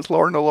guessing it's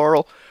Lorna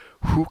Laurel.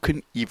 Who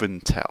can even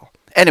tell?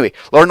 Anyway,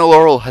 Lorna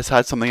Laurel has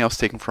had something else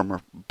taken from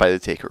her by the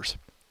Takers.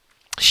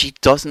 She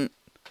doesn't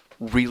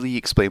really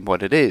explain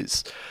what it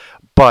is,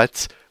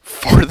 but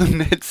for the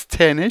next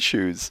 10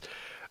 issues,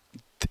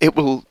 it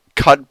will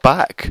cut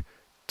back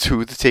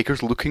to the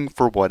Takers looking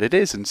for what it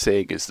is and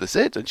saying, is this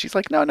it? And she's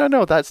like,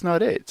 no, that's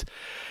not it.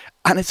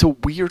 And it's a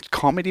weird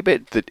comedy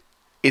bit that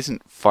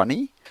isn't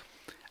funny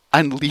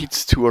and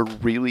leads to a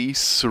really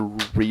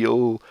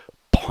surreal,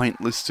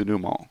 pointless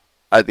denouement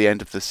at the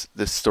end of this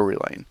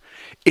storyline.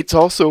 It's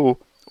also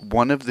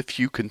one of the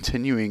few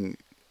continuing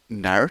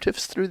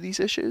narratives through these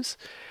issues.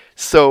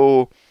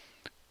 So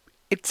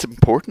it's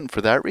important for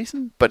that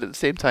reason, but at the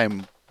same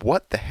time,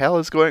 what the hell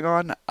is going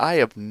on? I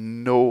have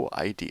no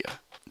idea.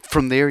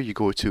 From there, you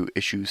go to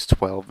issues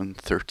 12 and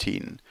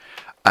 13,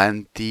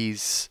 and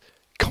these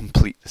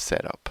complete the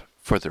setup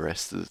for the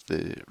rest of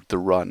the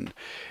run.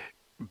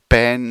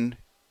 Ben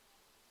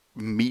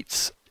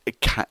meets,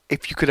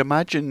 if you could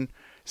imagine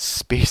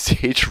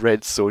Space Age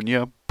Red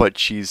Sonja, but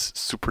she's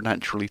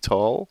supernaturally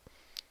tall.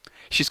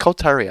 She's called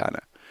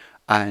Tariana,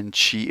 and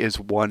she is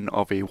one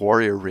of a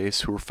warrior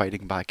race who are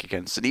fighting back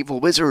against an evil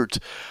wizard.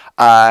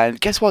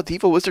 And guess what? The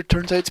evil wizard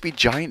turns out to be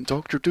giant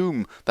Doctor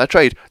Doom. That's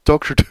right,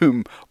 Doctor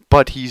Doom,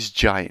 but he's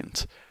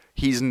giant.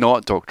 He's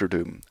not Doctor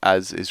Doom,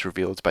 as is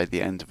revealed by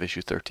the end of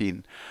issue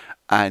 13.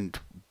 And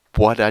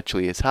what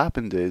actually has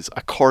happened is,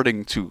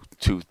 according to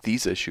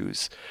these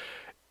issues,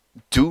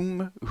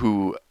 Doom,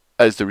 who,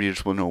 as the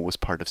readers will know, was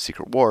part of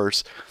Secret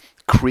Wars,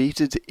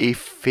 created a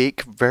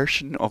fake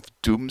version of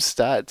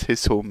Doomstat,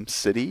 his home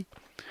city,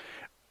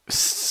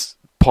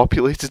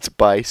 populated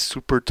by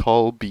super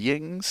tall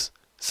beings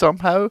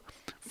somehow,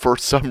 for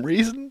some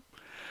reason.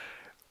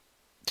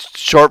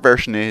 Short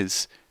version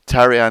is,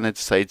 Tariana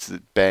decides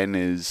that Ben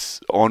is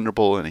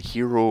honourable and a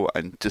hero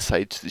and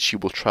decides that she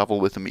will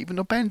travel with him, even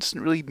though Ben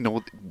doesn't really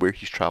know where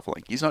he's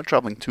travelling. He's not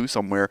travelling to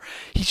somewhere,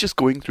 he's just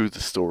going through the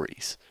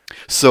stories.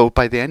 So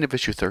by the end of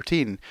issue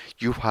 13,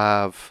 you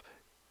have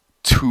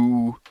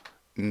 2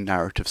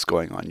 narratives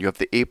going on. You have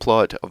the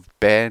A-plot of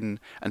Ben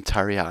and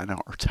Tariana,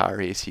 or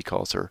Tari as he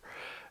calls her,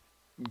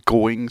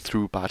 going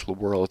through Battle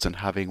Worlds and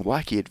having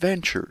wacky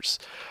adventures.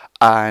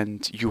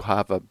 And you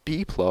have a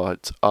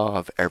B-plot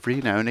of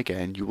every now and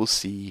again you will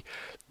see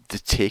the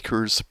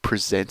Takers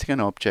presenting an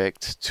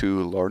object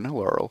to Lorna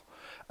Laurel,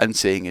 and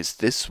saying, "Is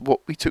this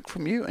what we took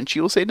from you?" And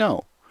she'll say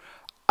no.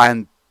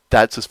 And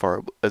that's as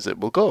far as it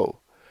will go.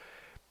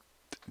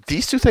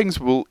 These two things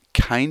will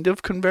kind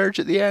of converge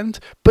at the end,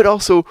 but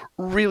also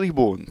really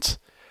won't.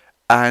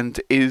 And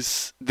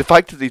is the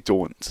fact that they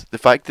don't, the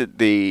fact that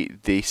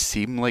they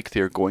seem like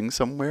they're going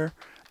somewhere,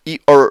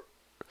 or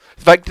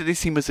the fact that they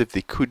seem as if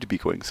they could be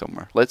going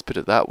somewhere, let's put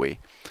it that way,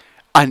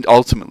 and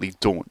ultimately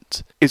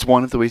don't, is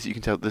one of the ways that you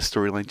can tell that this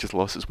storyline just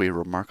lost its way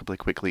remarkably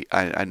quickly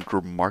and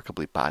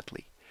remarkably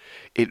badly.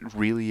 It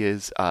really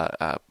is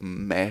a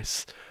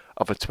mess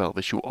of a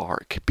 12-issue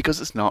arc,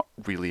 because it's not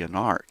really an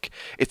arc.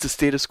 It's a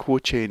status quo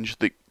change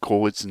that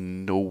goes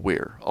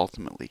nowhere,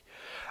 ultimately.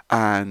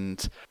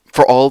 And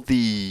for all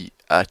the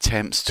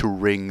attempts to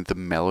wring the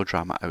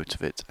melodrama out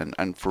of it,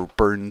 and for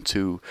Byrne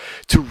to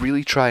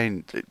really try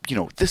and,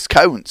 this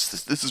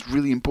counts, this is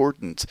really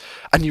important,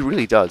 and he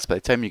really does. By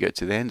the time you get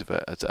to the end of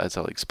it, as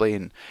I'll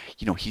explain,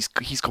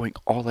 he's going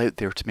all out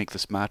there to make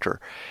this matter.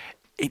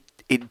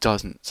 It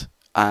doesn't.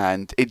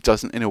 And it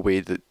doesn't in a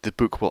way that the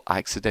book will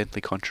accidentally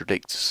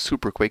contradict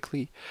super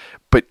quickly.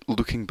 But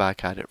looking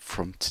back at it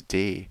from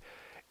today,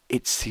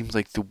 it seems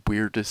like the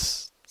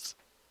weirdest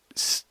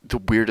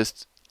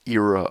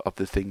era of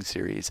the Thing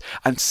series,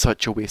 and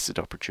such a wasted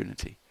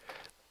opportunity.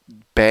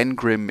 Ben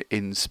Grimm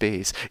in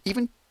space,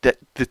 even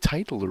the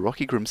title, the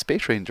Rocky Grimm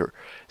Space Ranger,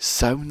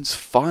 sounds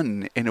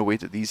fun in a way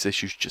that these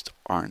issues just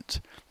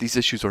aren't. These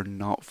issues are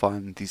not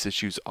fun. These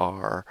issues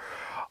are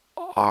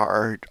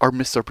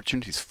missed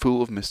opportunities,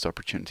 full of missed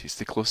opportunities.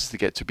 The closest they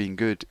get to being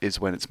good is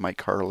when it's Mike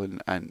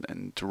Carlin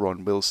and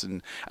Ron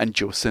Wilson and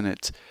Joe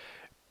Sinnott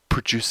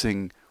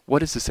producing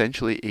what is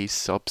essentially a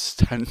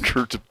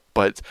substandard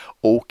but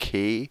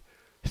okay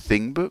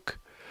Thing book.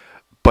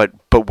 But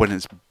when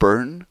it's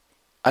Byrne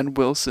and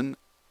Wilson,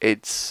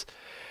 it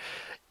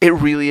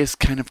really is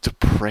kind of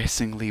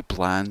depressingly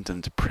bland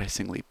and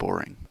depressingly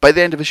boring. By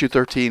the end of issue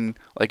 13,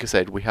 like I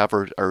said, we have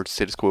our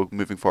status quo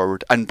moving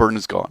forward, and Byrne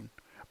is gone.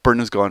 Byrne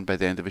is gone by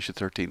the end of issue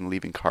 13,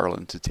 leaving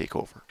Carlin to take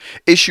over.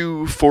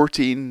 Issue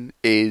 14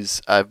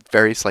 is a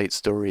very slight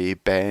story.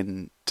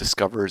 Ben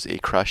discovers a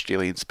crashed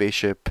alien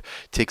spaceship,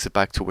 takes it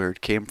back to where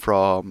it came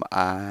from,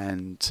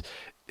 and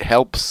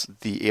helps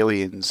the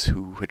aliens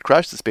who had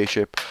crashed the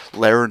spaceship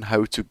learn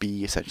how to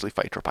be essentially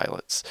fighter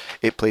pilots.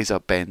 It plays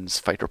up Ben's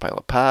fighter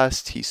pilot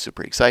past. He's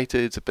super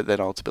excited, but then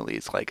ultimately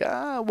it's like,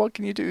 what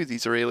can you do?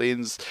 These are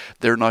aliens.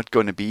 They're not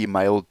going to be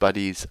my old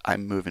buddies.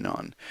 I'm moving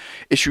on.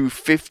 Issue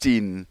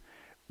 15...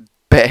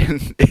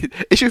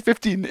 Issue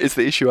 15 is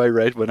the issue I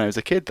read when I was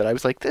a kid that I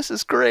was like, this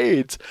is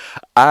great.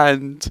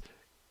 And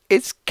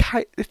it's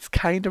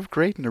kind of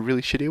great in a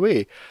really shitty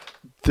way.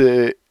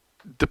 The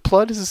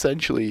plot is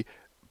essentially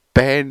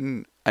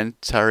Ben and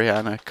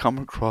Tariana come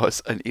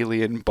across an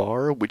alien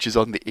bar, which is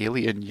on the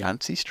alien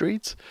Yancey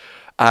Street,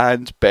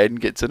 and Ben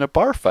gets in a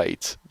bar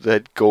fight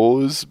that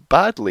goes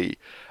badly.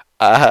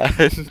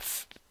 And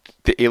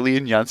the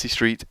alien Yancey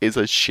Street is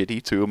as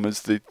shitty to him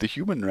as the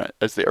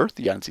the Earth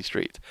Yancey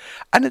Street.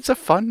 And it's a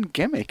fun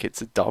gimmick.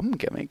 It's a dumb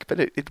gimmick, but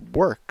it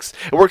works.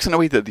 It works in a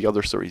way that the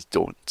other stories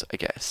don't, I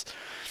guess.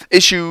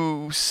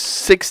 Issue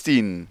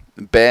 16,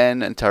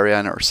 Ben and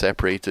Tariana are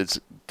separated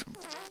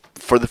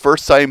for the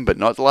first time, but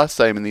not the last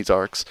time in these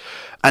arcs.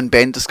 And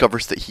Ben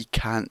discovers that he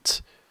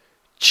can't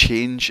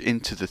change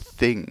into the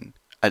Thing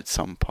at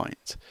some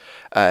point.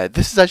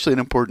 This is actually an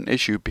important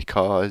issue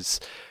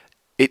because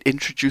it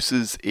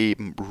introduces a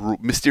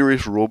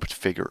mysterious robed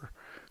figure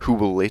who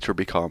will later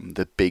become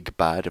the big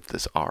bad of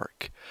this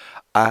arc.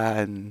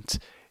 And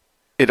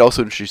it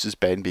also introduces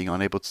Ben being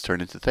unable to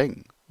turn into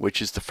Thing,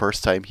 which is the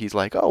first time he's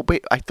like, oh,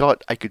 wait, I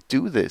thought I could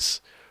do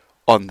this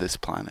on this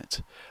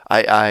planet.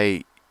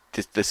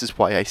 This is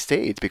why I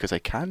stayed, because I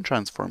can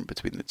transform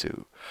between the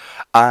two.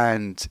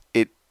 And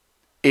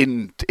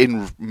in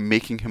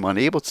making him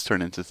unable to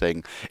turn into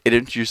Thing, it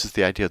introduces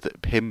the idea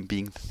that him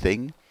being the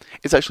Thing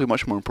is actually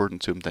much more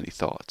important to him than he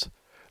thought.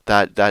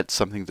 That's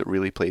something that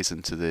really plays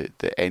into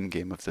the end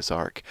game of this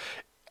arc,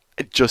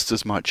 just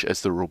as much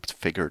as the robed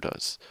figure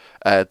does.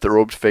 The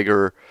robed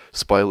figure,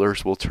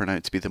 spoilers, will turn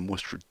out to be the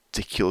most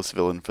ridiculous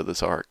villain for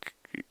this arc.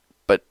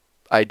 But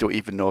I don't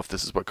even know if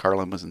this is what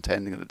Carlin was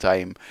intending at the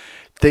time.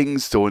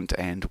 Things don't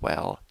end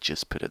well,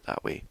 just put it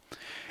that way.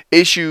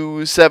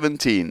 Issue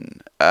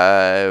 17.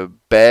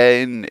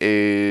 Ben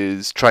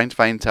is trying to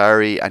find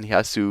Tari, and he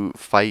has to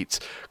fight,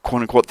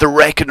 quote-unquote, the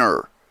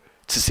Reckoner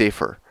to save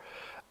her.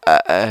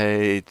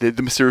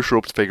 The mysterious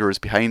robed figure is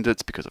behind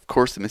it, because of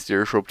course the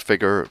mysterious robed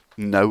figure,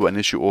 now an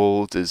issue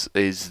old, is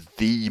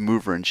the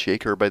mover and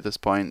shaker by this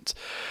point.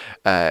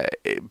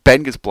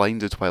 Ben gets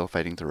blinded while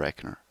fighting the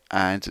Reckoner,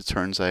 and it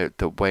turns out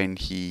that when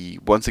he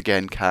once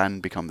again can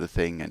become the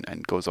Thing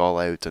and goes all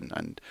out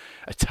and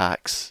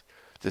attacks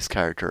this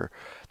character,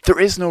 there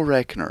is no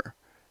Reckoner.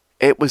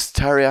 It was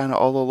Tariana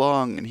all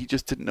along, and he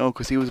just didn't know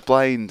because he was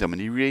blind. And when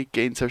he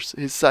regains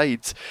his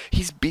sight,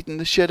 he's beaten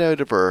the shit out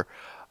of her.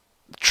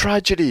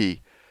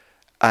 Tragedy.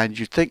 And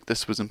you'd think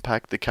this would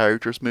impact the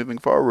characters moving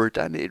forward,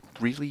 and it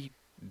really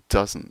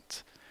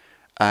doesn't.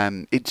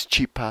 It's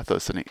cheap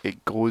pathos, and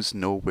it goes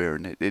nowhere,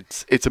 and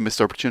it's a missed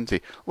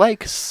opportunity,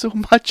 like so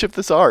much of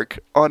this arc,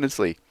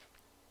 honestly.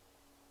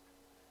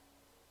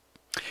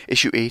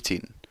 Issue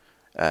 18.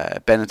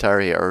 Ben and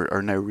Tari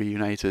are now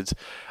reunited,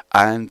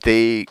 and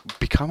they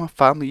become a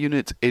family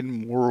unit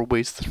in more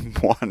ways than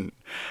one.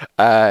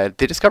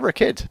 They discover a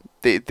kid.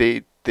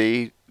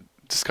 They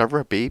discover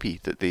a baby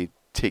that they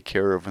take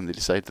care of, and they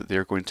decide that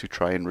they're going to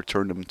try and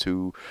return him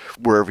to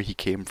wherever he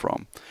came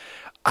from.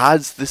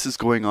 As this is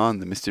going on,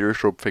 the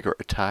mysterious robe figure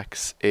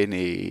attacks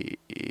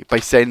by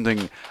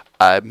sending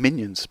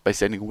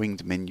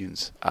winged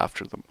minions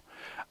after them,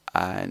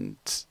 and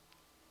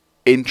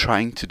in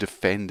trying to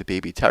defend the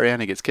baby,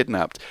 Tariana gets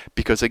kidnapped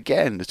because,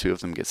 again, the two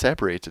of them get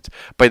separated.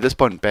 By this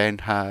point, Ben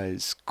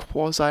has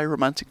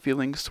quasi-romantic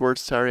feelings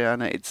towards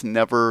Tariana. It's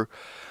never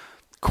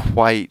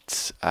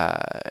quite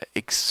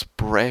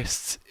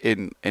expressed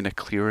in a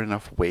clear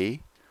enough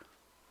way,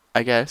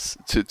 I guess,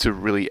 to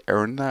really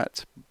earn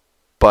that.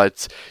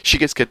 But she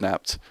gets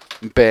kidnapped.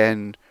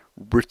 Ben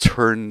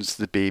returns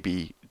the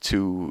baby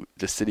to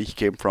the city he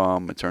came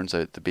from. It turns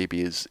out the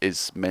baby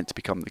is meant to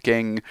become the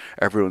king.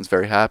 Everyone's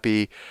very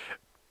happy.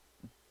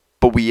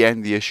 But we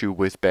end the issue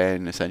with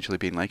Ben essentially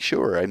being like,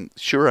 sure,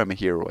 I'm a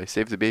hero. I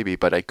saved the baby,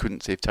 but I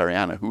couldn't save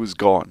Tariana, who is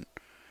gone.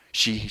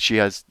 She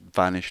has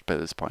vanished by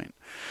this point.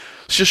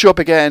 She'll show up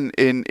again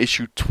in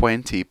issue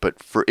 20,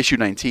 but for issue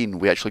 19,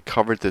 we actually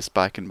covered this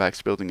back in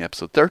Back's Building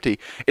episode 30.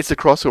 It's the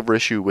crossover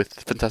issue with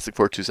Fantastic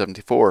Four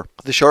 274.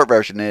 The short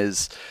version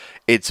is,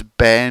 it's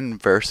Ben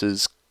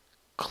versus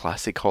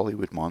classic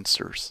Hollywood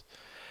monsters.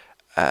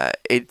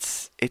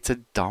 It's a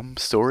dumb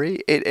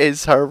story. It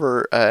is,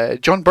 however,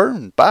 John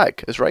Byrne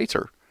back as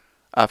writer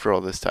after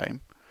all this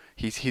time.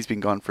 He's been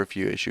gone for a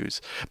few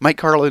issues. Mike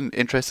Carlin,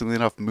 interestingly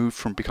enough, moved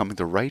from becoming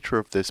the writer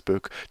of this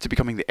book to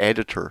becoming the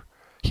editor.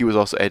 He was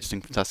also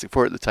editing Fantastic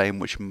Four at the time,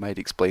 which might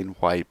explain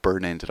why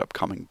Byrne ended up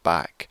coming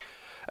back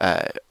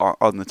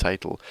on the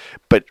title.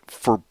 But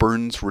for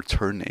Byrne's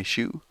return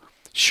issue,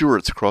 sure,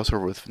 it's a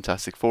crossover with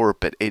Fantastic Four,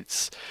 but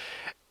it's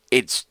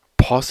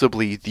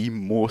possibly the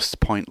most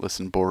pointless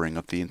and boring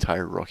of the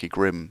entire Rocky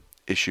Grimm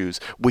issues,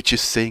 which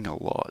is saying a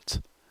lot.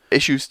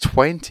 Issues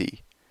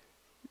 20,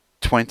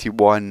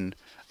 21,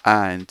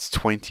 and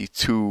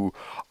 22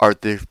 are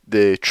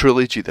the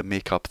trilogy that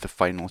make up the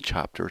final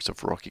chapters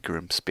of Rocky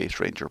Grimm Space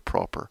Ranger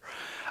proper.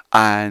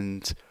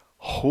 And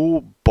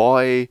oh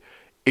boy,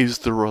 is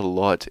there a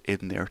lot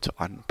in there to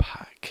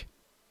unpack.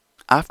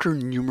 After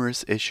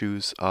numerous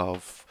issues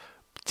of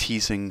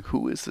teasing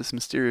who is this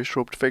mysterious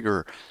robed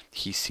figure,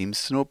 he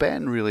seems to know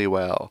Ben really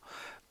well,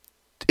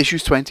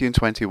 issues 20 and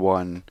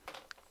 21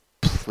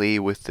 play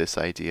with this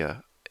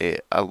idea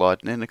a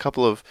lot, and in a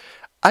couple of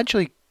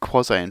actually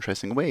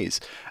quasi-interesting ways.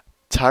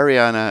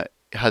 Tariana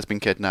has been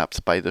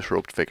kidnapped by this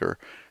robed figure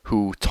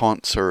who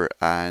taunts her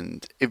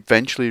and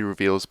eventually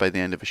reveals by the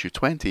end of issue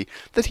 20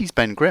 that he's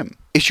Ben Grimm.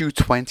 Issue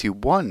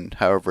 21,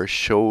 however,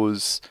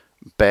 shows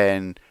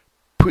Ben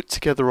put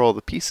together all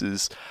the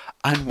pieces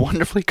and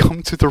wonderfully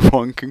come to the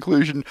wrong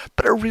conclusion,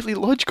 but a really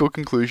logical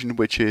conclusion,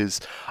 which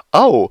is,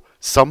 oh,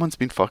 someone's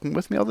been fucking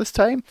with me all this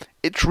time?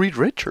 It's Reed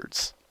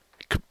Richards.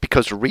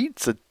 Because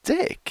Reed's a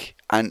dick,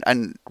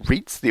 and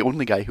Reed's the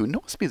only guy who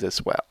knows me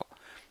this well.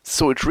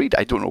 So it's Reed.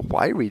 I don't know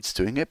why Reed's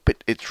doing it,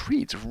 but it's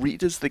Reed.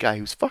 Reed is the guy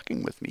who's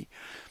fucking with me.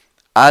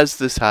 As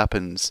this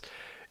happens,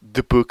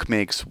 the book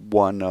makes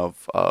one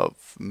of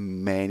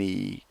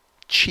many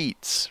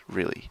cheats,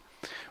 really,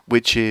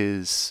 which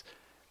is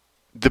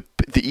the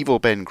evil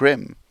Ben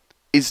Grimm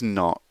is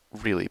not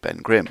really Ben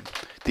Grimm.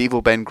 The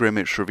evil Ben Grimm,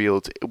 it's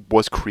revealed,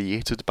 was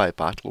created by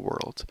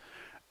Battleworld.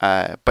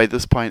 By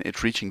this point,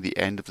 it's reaching the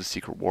end of the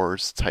Secret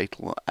Wars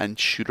title, and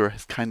Shooter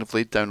has kind of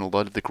laid down a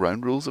lot of the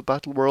ground rules of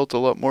Battleworld, a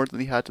lot more than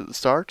he had at the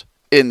start.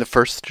 In the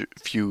first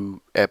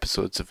few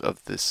episodes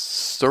of this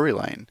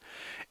storyline,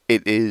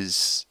 it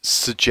is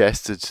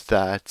suggested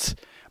that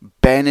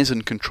Ben is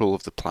in control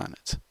of the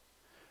planet.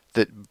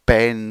 That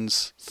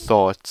Ben's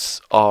thoughts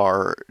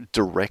are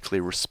directly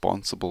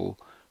responsible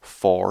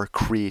for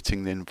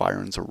creating the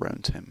environs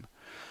around him.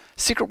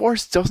 Secret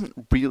Wars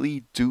doesn't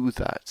really do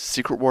that.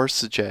 Secret Wars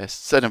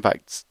suggests, and in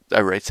fact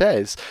outright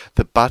says,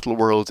 that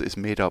Battleworld is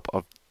made up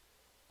of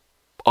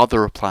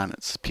other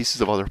planets,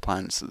 pieces of other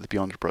planets that the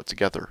Beyond brought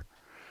together.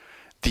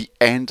 The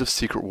end of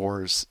Secret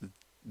Wars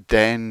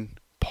then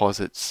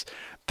posits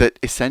that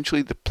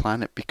essentially the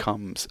planet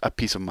becomes a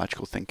piece of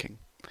magical thinking.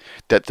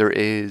 That there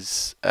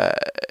is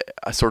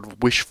a sort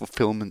of wish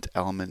fulfillment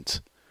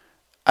element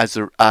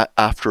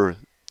after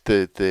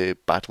the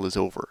battle is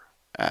over.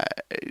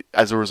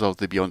 As a result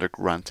of the Beyonder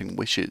granting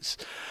wishes.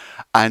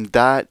 And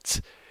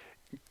that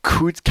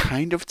could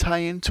kind of tie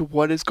into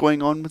what is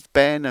going on with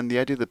Ben and the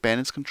idea that Ben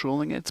is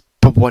controlling it.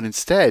 But what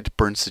instead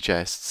Byrne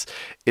suggests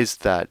is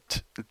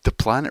that the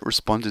planet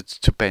responded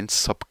to Ben's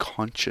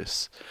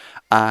subconscious.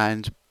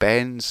 And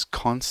Ben's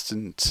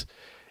constant,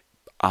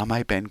 am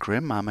I Ben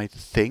Grimm? Am I the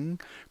thing?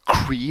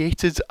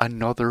 Created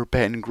another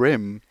Ben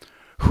Grimm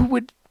who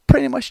would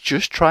pretty much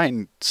just try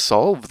and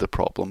solve the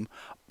problem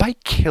by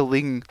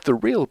killing the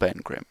real Ben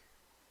Grimm,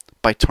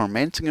 by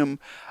tormenting him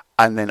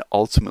and then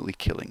ultimately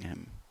killing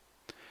him.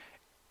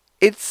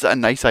 It's a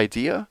nice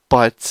idea,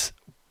 but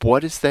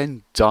what is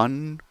then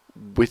done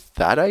with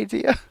that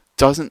idea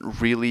doesn't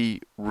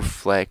really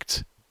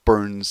reflect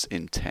Byrne's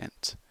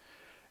intent.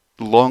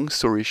 Long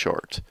story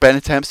short, Ben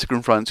attempts to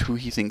confront who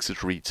he thinks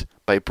is Reed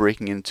by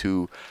breaking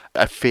into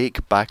a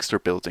fake Baxter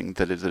building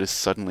that is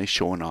suddenly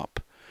shown up.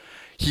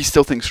 He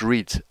still thinks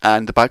Reed,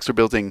 and the Baxter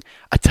building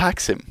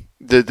attacks him.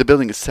 The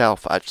building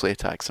itself actually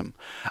attacks him,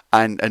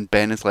 and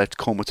Ben is left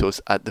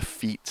comatose at the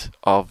feet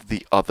of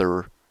the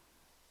other,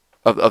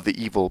 of the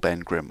evil Ben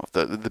Grimm, of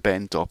the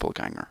Ben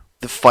doppelganger.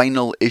 The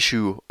final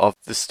issue of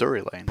the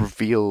storyline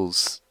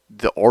reveals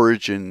the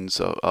origins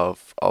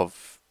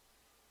of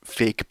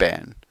fake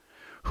Ben,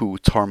 who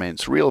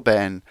torments real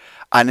Ben,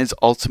 and is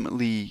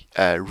ultimately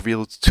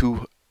revealed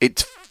to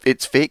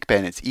it's fake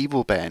Ben, it's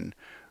evil Ben,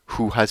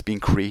 who has been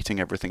creating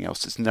everything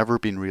else. It's never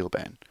been real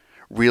Ben.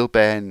 Real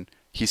Ben,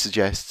 he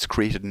suggests,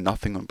 created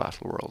nothing on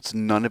Battle Worlds.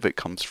 None of it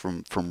comes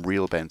from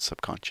real Ben's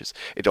subconscious.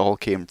 It all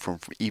came from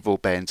evil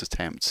Ben's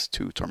attempts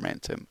to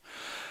torment him.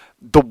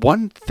 The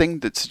one thing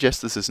that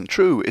suggests this isn't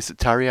true is that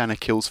Tariana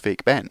kills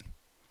fake Ben,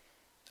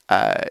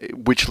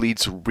 which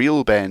leads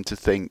real Ben to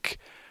think,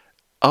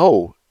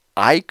 oh,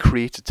 I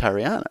created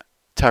Tariana.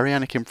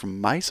 Tariana came from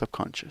my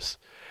subconscious.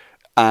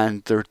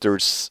 And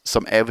there's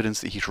some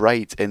evidence that he's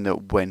right in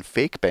that when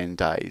fake Ben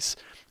dies,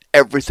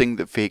 everything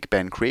that fake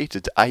Ben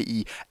created,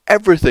 i.e.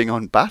 everything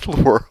on Battle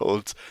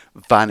World,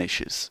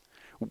 vanishes.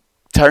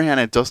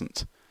 Tariana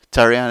doesn't.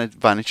 Tariana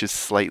vanishes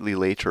slightly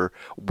later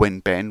when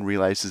Ben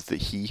realizes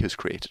that he has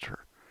created her.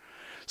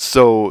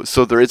 So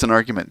there is an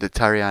argument that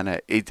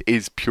Tariana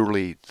is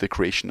purely the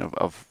creation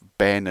of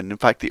Ben, and in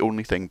fact the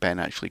only thing Ben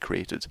actually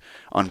created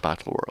on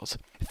Battle World.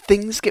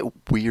 Things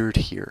get weird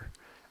here.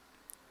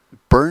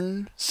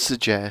 Byrne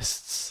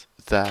suggests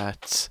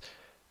that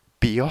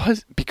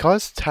because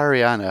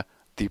Tariana,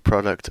 the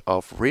product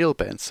of real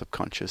Ben's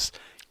subconscious,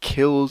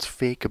 killed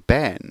fake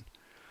Ben,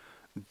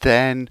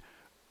 then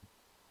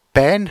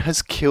Ben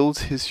has killed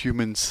his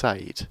human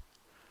side.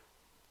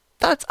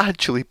 That's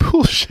actually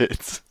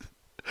bullshit.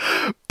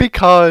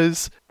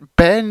 Because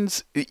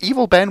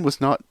evil Ben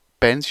was not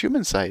Ben's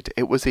human side.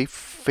 It was a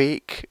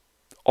fake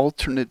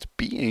alternate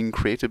being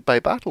created by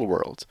Battle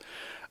World.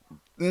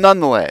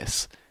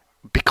 Nonetheless,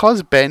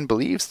 because Ben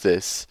believes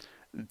this,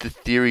 the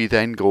theory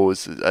then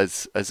goes,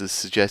 as is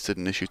suggested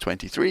in issue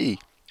 23,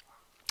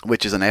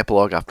 which is an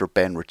epilogue after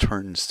Ben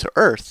returns to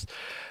Earth,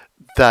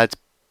 that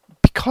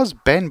because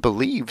Ben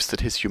believes that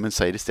his human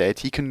side is dead,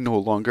 he can no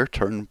longer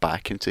turn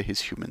back into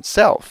his human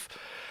self.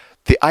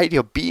 The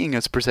idea being,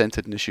 as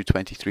presented in issue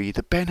 23,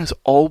 that Ben has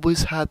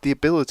always had the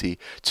ability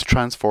to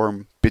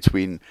transform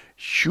between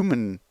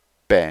human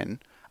Ben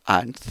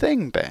and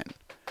thing Ben,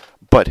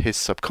 but his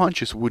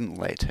subconscious wouldn't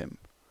let him.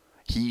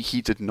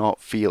 He did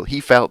not feel, he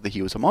felt that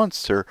he was a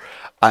monster,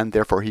 and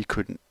therefore he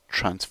couldn't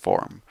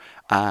transform.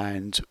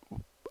 And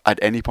at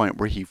any point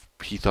where he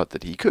thought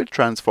that he could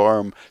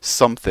transform,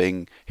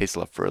 something, his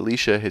love for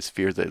Alicia, his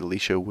fear that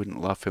Alicia wouldn't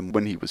love him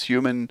when he was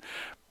human,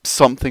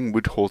 something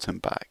would hold him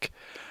back.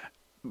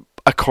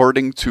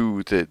 According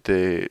to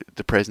the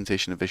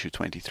presentation of issue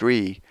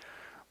 23,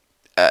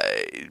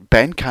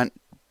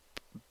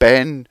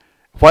 Ben,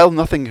 while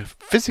nothing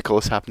physical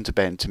has happened to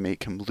Ben to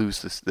make him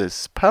lose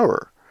this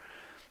power,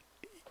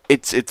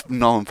 it's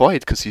null and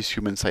void because his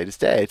human side is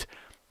dead,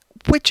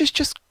 which is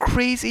just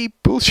crazy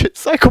bullshit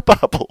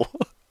psychobabble.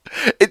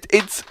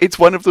 It's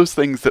one of those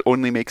things that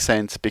only makes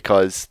sense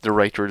because the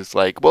writer is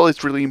like, well,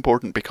 it's really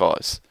important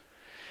because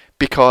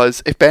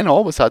if Ben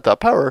always had that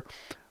power,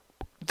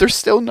 there's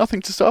still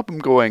nothing to stop him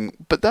going,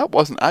 but that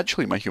wasn't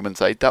actually my human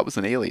side, that was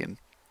an alien.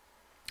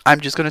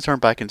 I'm just going to turn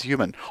back into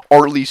human,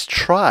 or at least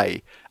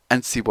try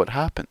and see what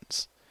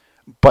happens.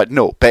 But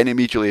no, Ben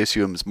immediately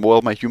assumes,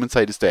 well, my human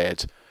side is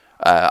dead.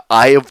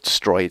 I have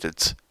destroyed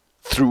it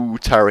through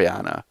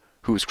Tariana,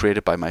 who was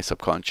created by my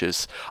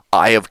subconscious.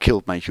 I have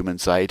killed my human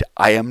side.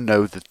 I am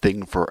now the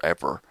thing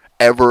forever.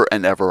 Ever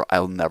and ever,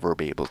 I'll never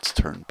be able to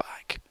turn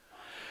back.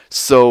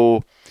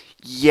 So,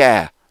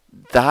 yeah,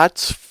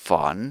 that's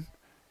fun.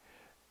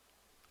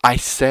 I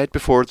said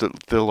before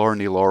that the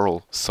Lorne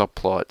Laurel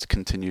subplot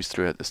continues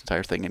throughout this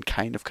entire thing and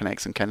kind of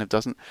connects and kind of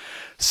doesn't.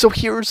 So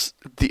here's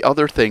the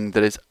other thing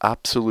that is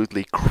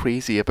absolutely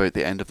crazy about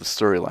the end of the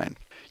storyline.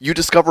 You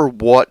discover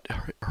what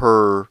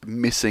her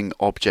missing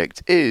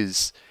object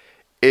is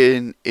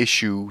in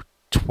issue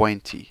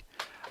 20.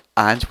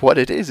 And what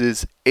it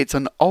is it's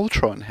an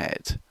Ultron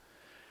head.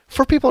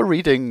 For people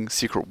reading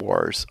Secret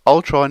Wars,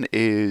 Ultron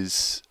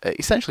is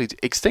essentially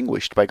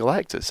extinguished by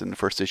Galactus in the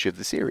first issue of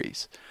the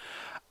series.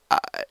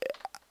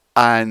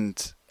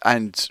 And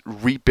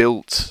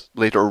rebuilt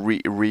later,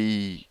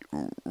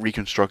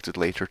 reconstructed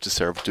later to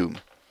serve Doom.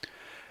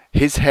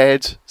 His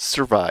head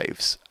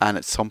survives, and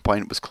at some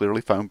point was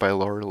clearly found by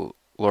Lorne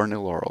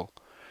Laurel,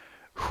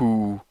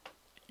 who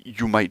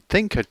you might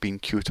think had been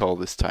cute all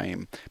this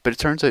time, but it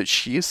turns out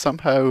she is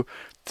somehow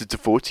the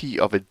devotee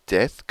of a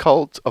death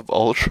cult of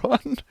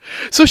Ultron.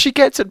 So she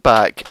gets it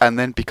back, and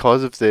then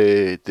because of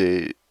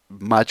the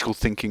magical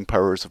thinking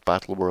powers of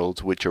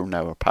Battleworld, which are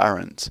now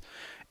apparent,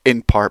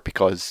 in part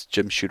because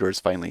Jim Shooter has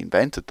finally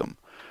invented them.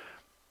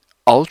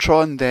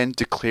 Ultron then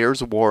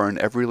declares war on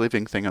every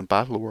living thing on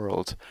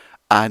Battleworld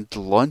and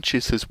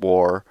launches his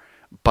war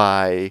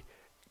by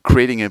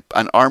creating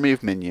an army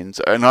of minions,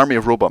 an army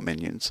of robot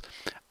minions,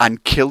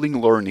 and killing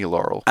Lorne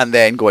Laurel, and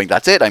then going,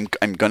 "That's it,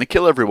 I'm gonna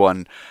kill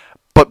everyone."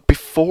 But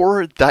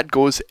before that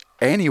goes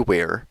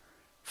anywhere,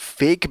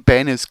 fake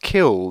Ben is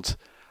killed,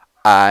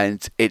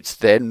 and it's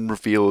then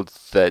revealed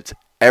that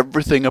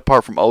everything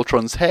apart from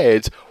Ultron's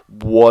head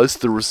was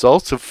the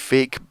result of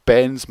fake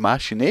Ben's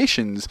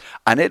machinations,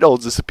 and it all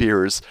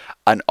disappears,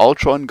 and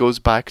Ultron goes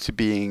back to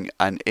being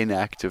an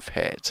inactive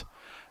head.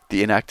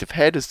 The inactive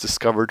head is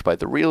discovered by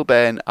the real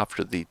Ben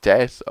after the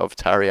death of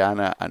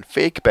Tariana and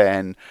fake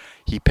Ben.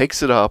 He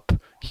picks it up,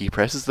 he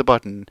presses the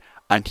button,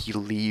 and he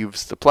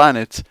leaves the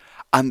planet,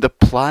 and the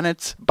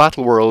planet,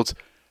 Battleworld,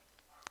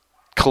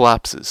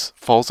 collapses,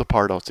 falls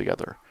apart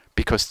altogether,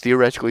 because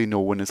theoretically no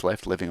one is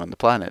left living on the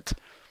planet.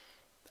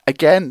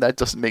 Again, that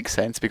doesn't make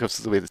sense because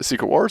of the way that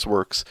Secret Wars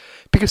works,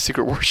 because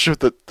Secret Wars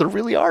showed that there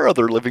really are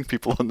other living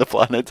people on the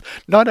planet.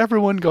 Not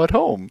everyone got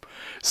home.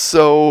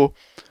 So,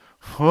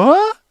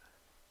 what?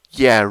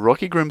 Yeah,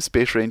 Rocky Grim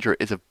Space Ranger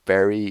is a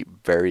very,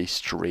 very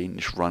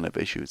strange run of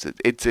issues.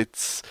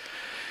 It's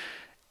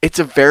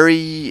a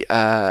very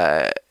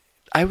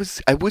I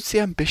would say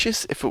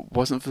ambitious if it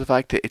wasn't for the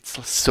fact that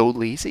it's so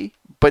lazy.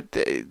 But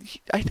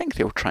I think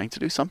they were trying to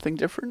do something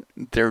different.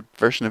 Their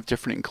version of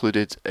different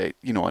included an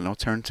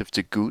alternative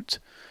to Good,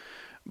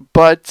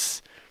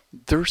 but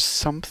there's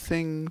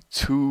something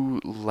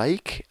to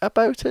like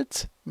about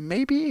it.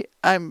 Maybe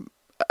and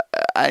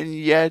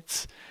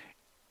yet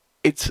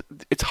it's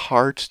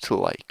hard to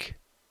like.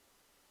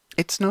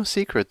 It's no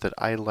secret that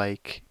I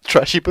like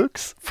trashy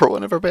books, for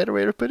want of a better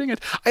way of putting it.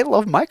 I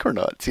love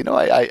Micronauts.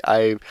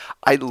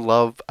 I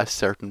love a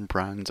certain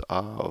brand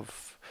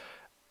of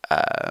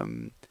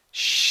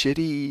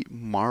shitty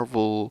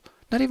Marvel,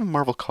 not even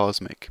Marvel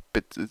Cosmic,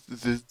 but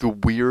the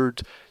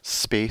weird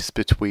space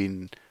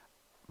between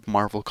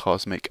Marvel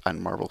Cosmic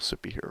and Marvel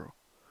Superhero.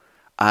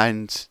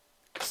 And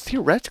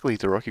theoretically,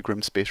 the Rocky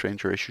Grim Space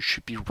Ranger issue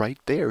should be right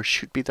there,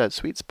 should be that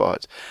sweet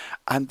spot.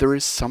 And there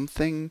is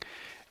something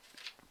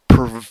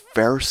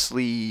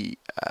perversely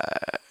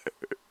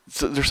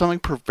there's something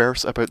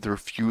perverse about the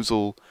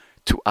refusal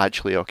to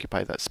actually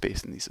occupy that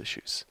space in these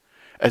issues,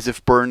 as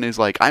if Byrne is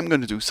like, I'm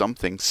going to do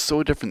something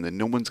so different that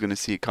no one's going to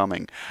see it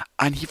coming,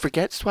 and he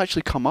forgets to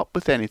actually come up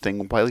with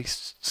anything while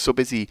he's so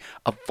busy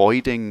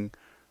avoiding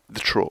the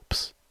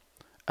tropes.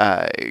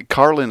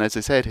 Carlin, as I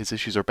said, his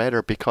issues are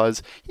better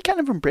because he kind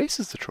of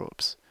embraces the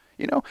tropes.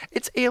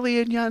 It's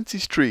Alien Yancey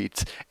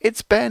Street,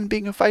 it's Ben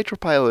being a fighter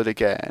pilot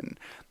again.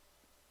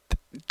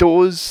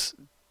 Those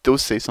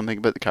say something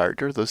about the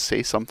character. Those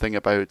say something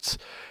about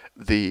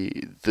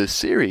the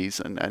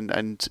series,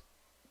 and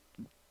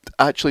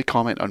actually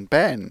comment on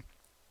Ben.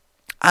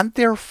 And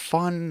they're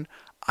fun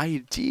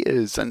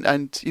ideas, and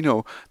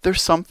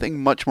there's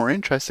something much more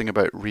interesting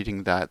about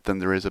reading that than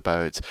there is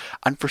about.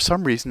 And for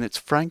some reason, it's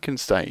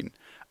Frankenstein,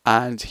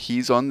 and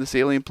he's on this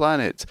alien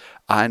planet,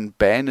 and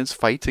Ben is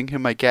fighting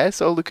him. I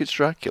guess. Oh, look, it's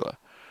Dracula,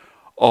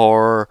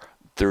 or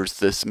there's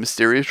this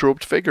mysterious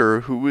robed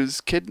figure who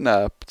is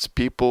kidnapped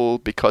people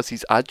because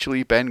he's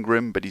actually Ben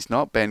Grimm, but he's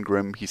not Ben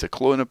Grimm. He's a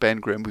clone of Ben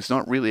Grimm who's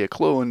not really a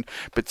clone,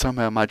 but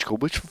somehow a magical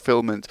wish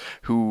fulfillment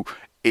who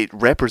it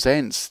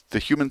represents the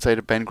human side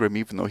of Ben Grimm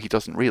even though he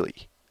doesn't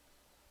really.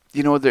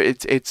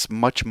 It's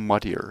much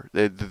muddier.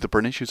 The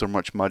Byrne issues are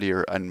much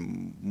muddier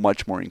and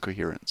much more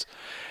incoherent.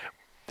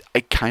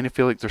 I kind of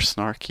feel like they're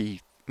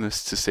snarky to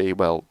say,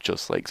 well,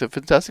 just like the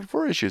Fantastic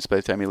Four issues by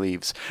the time he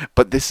leaves,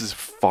 but this is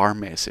far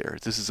messier.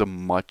 This is a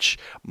much,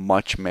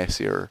 much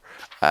messier,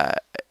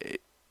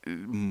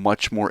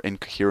 much more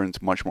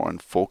incoherent, much more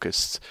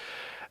unfocused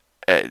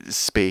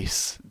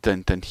space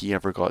than he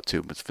ever got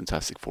to with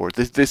Fantastic Four.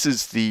 This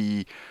is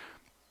the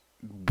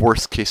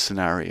worst case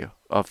scenario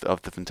of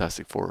the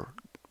Fantastic Four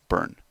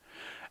Byrne,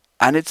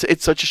 and it's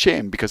such a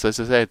shame because, as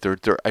I said,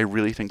 I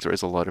really think there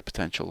is a lot of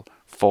potential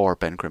for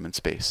Ben Grimm in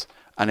space.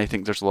 And I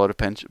think there's a lot of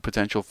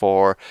potential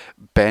for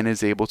Ben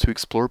is able to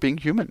explore being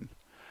human.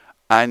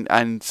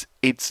 And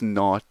it's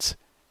not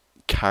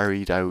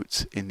carried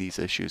out in these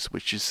issues,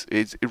 which is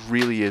it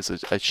really is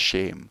a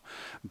shame.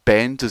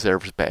 Ben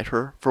deserves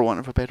better, for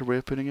want of a better way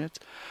of putting it.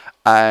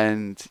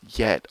 And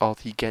yet all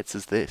he gets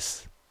is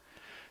this.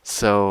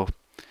 So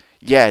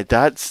yeah,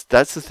 that's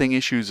the thing,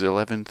 issues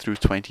 11 through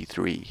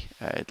 23.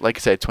 Like I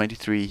said,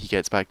 23, he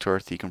gets back to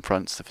Earth, he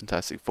confronts the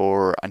Fantastic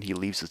Four, and he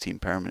leaves the team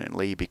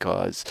permanently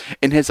because,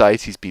 in his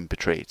eyes, he's been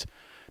betrayed.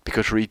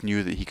 Because Reed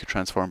knew that he could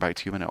transform back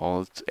to human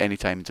at any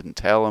time and didn't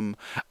tell him,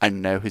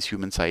 and now his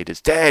human side is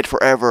dead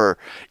forever,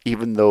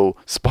 even though,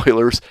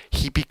 spoilers,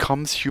 he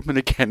becomes human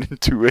again in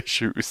 2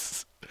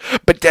 issues.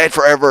 But dead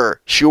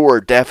forever!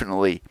 Sure,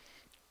 definitely.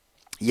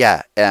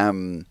 Yeah,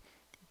 Ben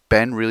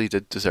really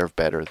did deserve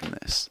better than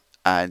this.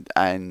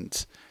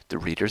 And the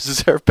readers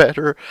deserve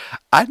better.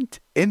 And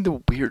in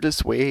the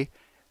weirdest way,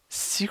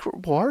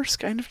 Secret Wars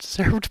kind of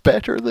deserved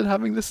better than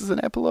having this as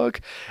an epilogue.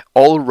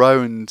 All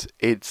around,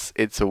 it's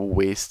a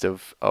waste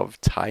of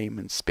time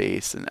and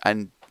space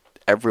and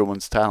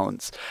everyone's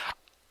talents.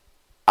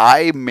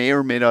 I may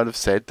or may not have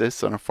said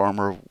this on a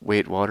former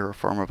Waitwater or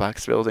former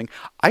Baxter Building.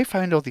 I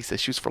found all these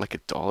issues for like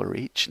 $1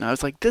 each, and I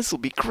was like, "This will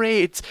be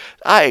great!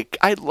 I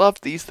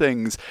love these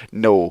things."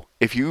 No,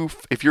 if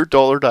you're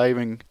dollar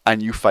diving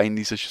and you find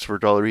these issues for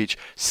 $1 each,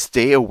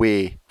 stay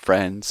away,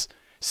 friends.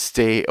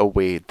 Stay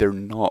away. They're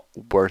not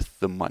worth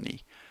the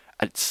money.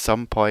 At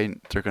some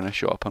point, they're gonna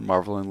show up on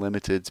Marvel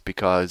Unlimited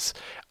because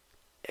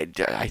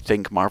I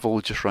think Marvel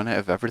will just run out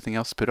of everything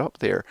else put up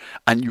there,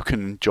 and you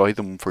can enjoy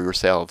them for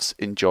yourselves.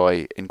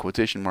 Enjoy in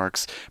quotation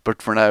marks,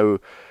 but for now,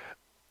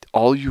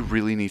 all you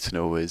really need to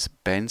know is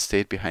Ben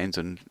stayed behind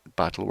on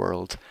Battle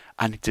World,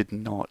 and it did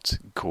not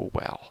go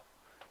well.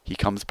 He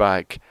comes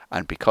back,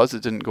 and because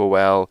it didn't go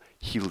well,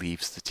 he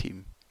leaves the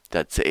team.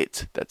 That's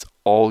it. That's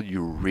all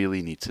you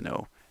really need to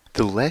know.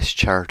 The less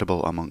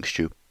charitable amongst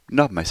you,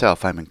 not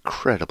myself, I'm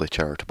incredibly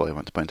charitable, I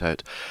want to point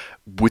out,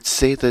 would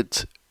say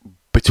that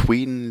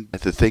between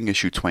The Thing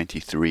issue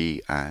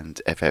 23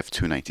 and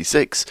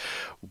FF296,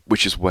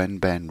 which is when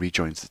Ben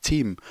rejoins the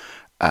team,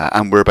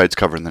 and we're about to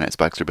cover in the next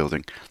Baxter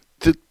Building,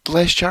 the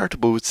less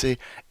charitable would say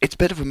it's a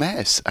bit of a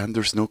mess and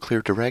there's no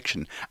clear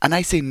direction. And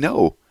I say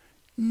no.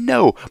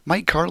 No.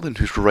 Mike Carlin,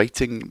 who's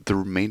writing the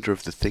remainder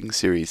of the Thing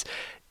series,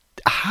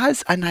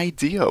 has an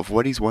idea of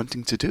what he's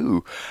wanting to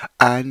do,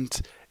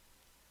 and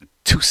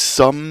to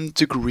some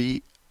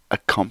degree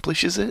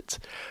accomplishes it.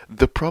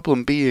 The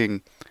problem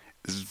being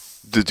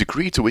the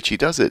degree to which he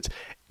does it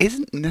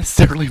isn't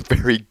necessarily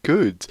very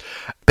good.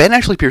 Ben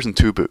actually appears in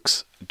 2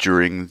 books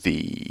during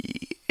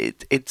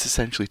it's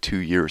essentially 2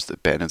 years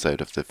that Ben is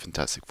out of the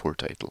Fantastic Four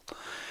title.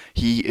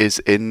 He is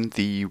in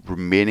the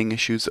remaining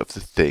issues of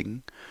The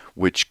Thing,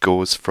 which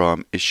goes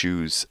from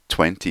issues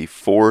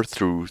 24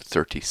 through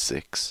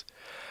 36.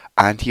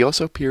 And he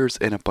also appears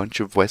in a bunch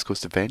of West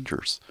Coast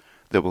Avengers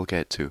that we'll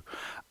get to.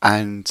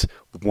 And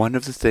one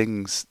of the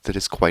things that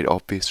is quite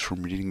obvious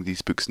from reading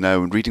these books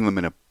now, and reading them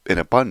in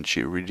a bunch,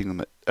 reading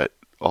them at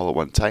all at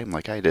one time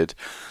like I did,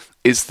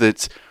 is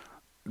that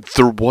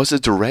there was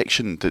a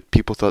direction that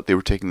people thought they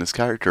were taking this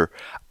character,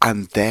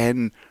 and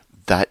then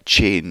that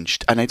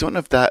changed. And I don't know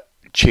if that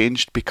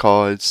changed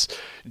because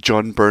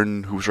John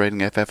Byrne, who was writing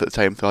FF at the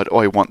time, thought, "Oh,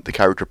 I want the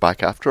character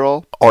back after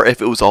all," or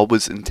if it was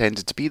always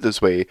intended to be this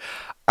way,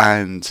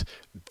 and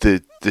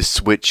the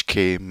switch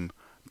came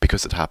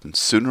because it happened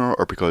sooner,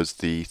 or because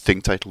the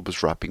Thing title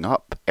was wrapping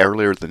up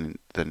earlier than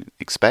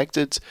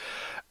expected.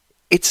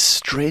 It's a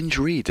strange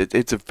read.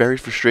 It's a very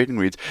frustrating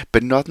read,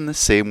 but not in the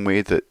same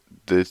way that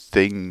the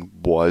Thing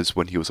was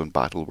when he was on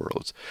Battle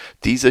World.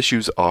 These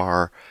issues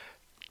are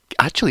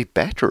actually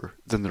better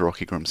than the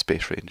Rocky Grim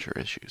Space Ranger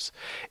issues.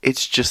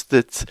 It's just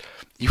that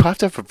you have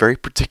to have a very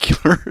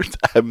particular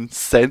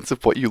sense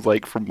of what you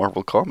like from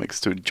Marvel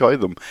Comics to enjoy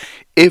them.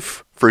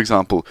 If, for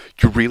example,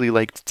 you really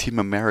liked Team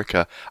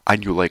America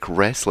and you like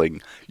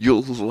wrestling,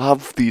 you'll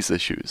love these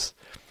issues.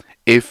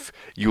 If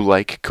you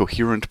like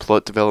coherent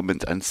plot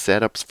development and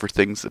setups for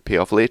things that pay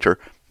off later,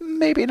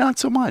 maybe not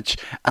so much.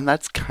 And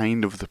that's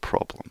kind of the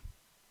problem.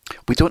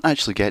 We don't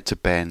actually get to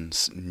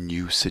Ben's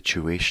new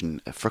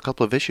situation for a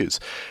couple of issues.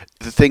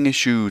 The Thing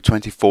issue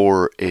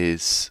 24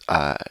 is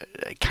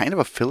kind of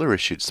a filler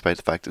issue, despite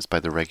the fact it's by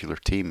the regular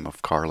team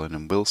of Carlin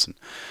and Wilson.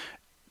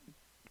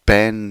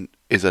 Ben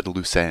is at a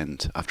loose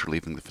end after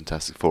leaving the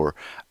Fantastic Four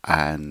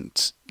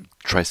and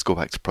tries to go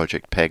back to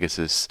Project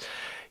Pegasus.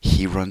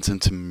 He runs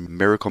into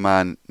Miracle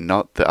Man,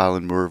 not the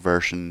Alan Moore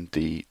version,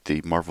 the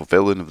Marvel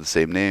villain of the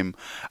same name,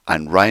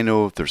 and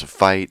Rhino. There's a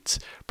fight.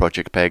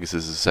 Project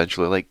Pegasus is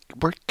essentially like,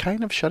 "We're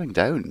kind of shutting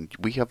down.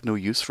 We have no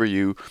use for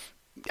you.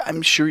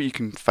 I'm sure you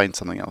can find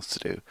something else to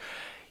do."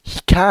 He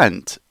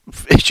can't.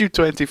 Issue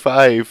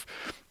 25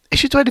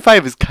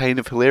 is kind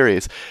of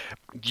hilarious.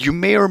 You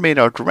may or may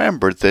not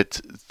remember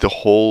that the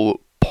whole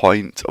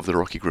point of the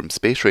Rocky Grim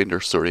Space Ranger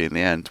story in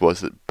the end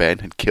was that Ben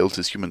had killed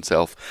his human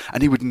self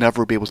and he would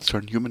never be able to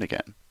turn human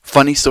again.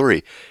 Funny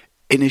story.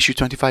 In issue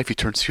 25 he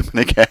turns human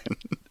again.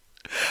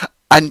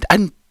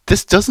 and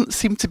this doesn't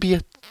seem to be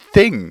a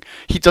thing.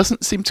 He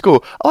doesn't seem to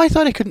go, "Oh, I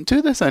thought I couldn't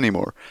do this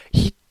anymore."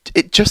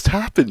 It just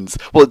happens.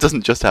 Well, it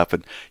doesn't just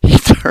happen. He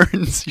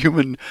turns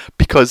human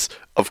because,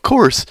 of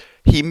course,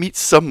 he meets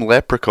some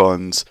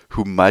leprechauns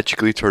who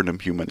magically turn him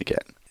human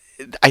again.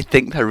 I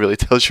think that really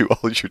tells you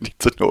all you need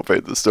to know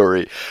about the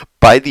story.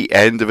 By the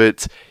end of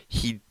it,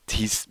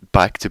 he's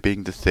back to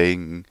being the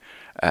Thing.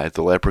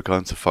 The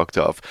leprechauns have fucked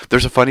off.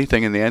 There's a funny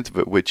thing in the end of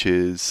it, which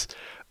is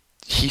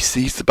he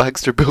sees the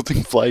Baxter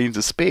Building fly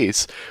into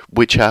space,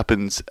 which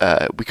happens,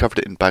 we covered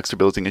it in Baxter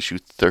Building issue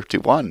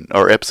 31,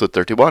 or episode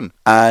 31,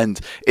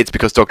 and it's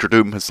because Doctor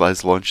Doom has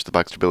launched the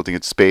Baxter Building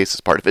into space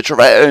as part of its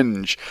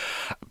revenge.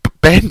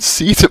 Ben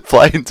sees it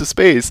fly into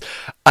space,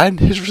 and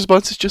his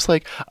response is just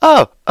like,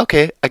 "Oh,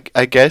 okay,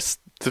 I guess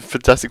the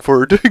Fantastic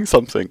Four are doing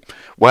something.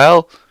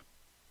 Well,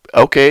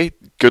 okay,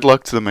 good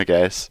luck to them, I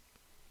guess."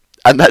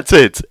 And that's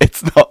it.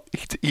 It's not.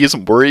 He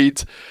isn't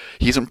worried.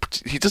 He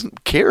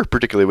doesn't care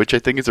particularly, which I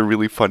think is a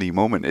really funny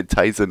moment. It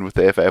ties in with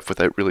the FF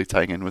without really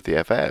tying in with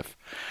the FF.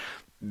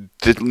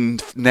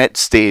 The net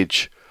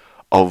stage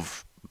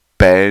of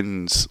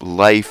Ben's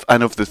life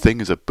and of the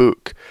thing as a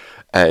book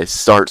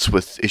starts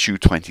with issue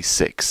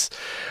 26,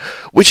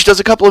 which does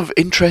a couple of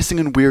interesting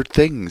and weird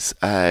things.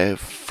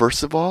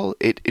 First of all,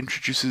 it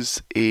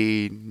introduces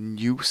a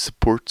new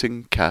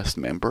supporting cast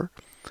member,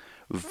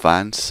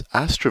 Vance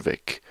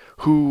Astrovic,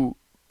 who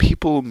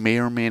people may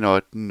or may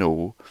not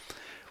know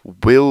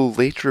will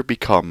later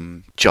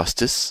become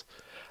Justice,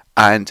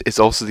 and is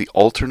also the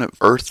alternate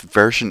Earth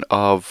version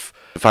of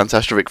Vance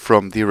Astrovic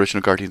from the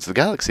original Guardians of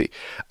the Galaxy.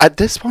 At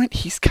this point,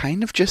 he's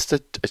kind of just a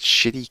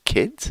shitty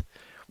kid,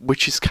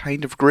 which is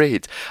kind of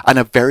great, and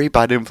a very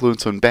bad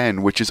influence on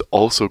Ben, which is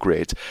also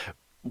great.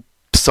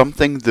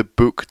 Something the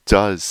book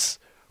does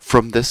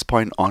from this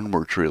point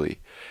onwards, really,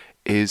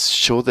 is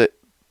show that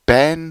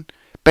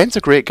Ben's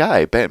a great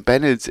guy.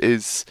 Ben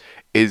is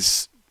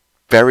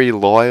very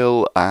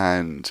loyal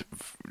and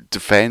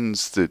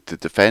defends the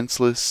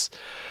defenseless,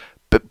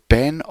 but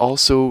Ben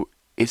also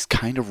is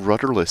kind of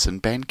rudderless,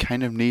 and Ben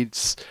kind of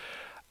needs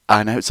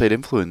an outside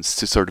influence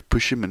to sort of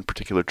push him in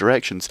particular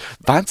directions.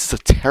 Vance is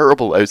a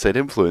terrible outside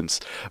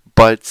influence,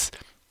 but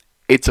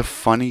it's a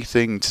funny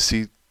thing to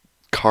see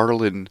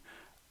Carlin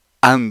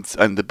and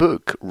the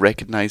book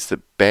recognize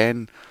that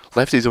Ben,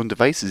 left to his own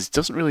devices,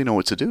 doesn't really know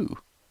what to do.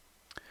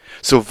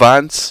 So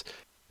Vance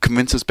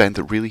convinces Ben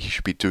that really he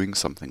should be doing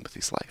something with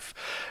his life.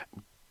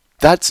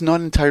 That's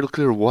not entirely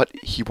clear what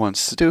he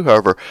wants to do,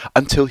 however,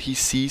 until he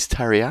sees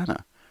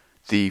Tariana,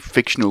 the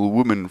fictional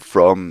woman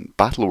from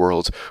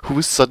Battleworld, who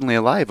is suddenly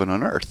alive and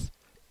on Earth.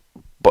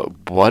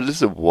 But what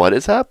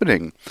is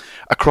happening?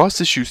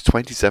 Across issues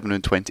 27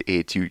 and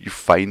 28, you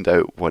find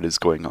out what is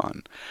going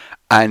on.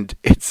 And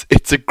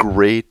it's a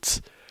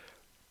great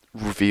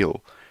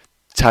reveal.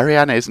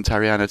 Tariana isn't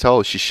Tariana at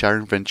all. She's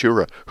Sharon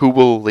Ventura, who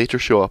will later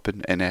show up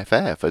in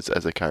FF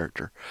as a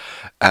character.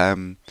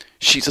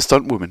 She's a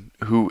stunt woman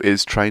who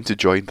is trying to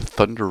join the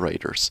Thunder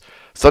Riders.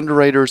 Thunder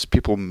Riders,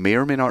 people may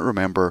or may not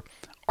remember,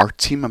 are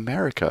Team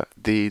America,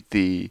 the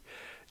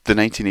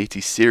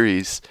 1980s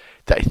series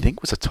that I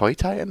think was a toy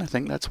tie-in. I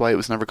think that's why it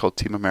was never called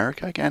Team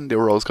America again. They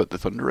were always called the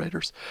Thunder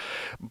Riders.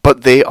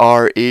 But they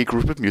are a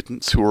group of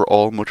mutants who are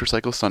all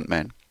motorcycle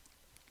stuntmen,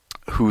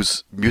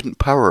 whose mutant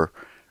power,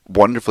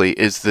 wonderfully,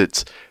 is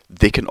that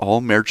they can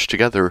all merge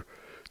together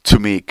to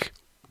make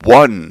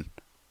one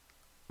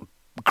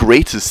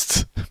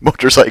greatest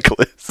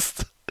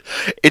motorcyclist.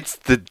 It's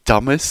the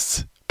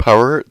dumbest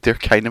power. They're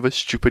kind of a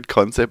stupid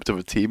concept of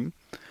a team.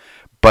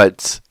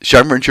 But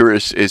Sharon Ventura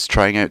is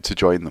trying out to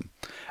join them.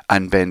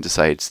 And Ben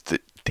decides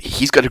that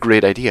he's got a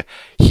great idea.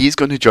 He's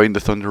going to join the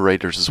Thunder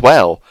Riders as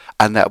well.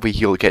 And that way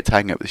he'll get to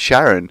hang out with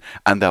Sharon.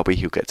 And that way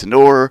he'll get to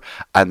know her.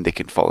 And they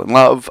can fall in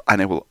love.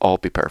 And it will all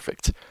be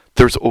perfect.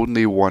 There's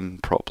only one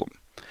problem.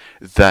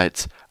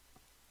 That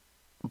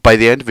by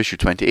the end of issue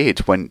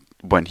 28,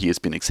 when he has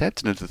been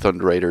accepted into the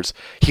Thunder Riders,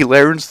 he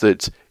learns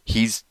that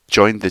he's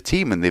joined the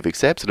team and they've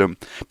accepted him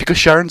because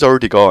Sharon's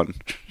already gone.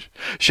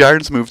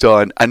 Sharon's moved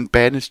on, and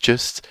Ben is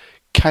just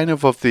kind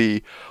of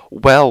the,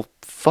 well,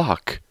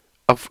 fuck.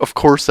 Of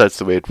course that's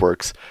the way it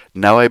works.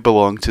 Now I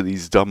belong to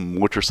these dumb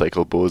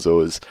motorcycle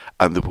bozos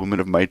and the woman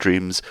of my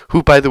dreams,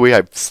 who, by the way,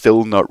 I've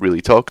still not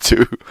really talked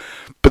to,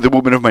 but the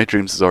woman of my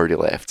dreams has already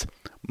left.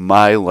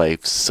 My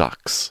life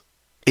sucks.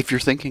 If you're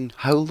thinking,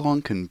 how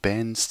long can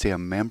Ben stay a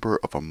member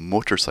of a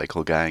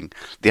motorcycle gang?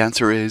 The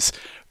answer is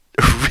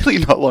really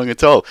not long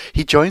at all.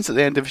 He joins at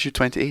the end of issue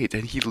 28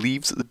 and he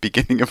leaves at the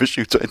beginning of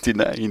issue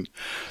 29.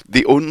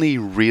 The only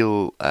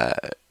real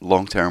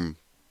long-term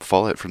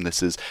fallout from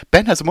this is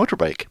Ben has a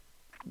motorbike,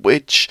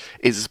 which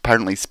is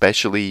apparently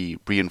specially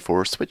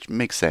reinforced, which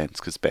makes sense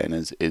because Ben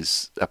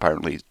is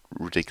apparently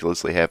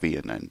ridiculously heavy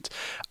and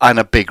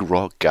a big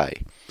rock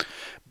guy.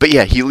 But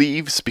yeah, he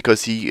leaves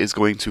because he is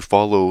going to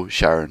follow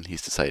Sharon,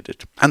 he's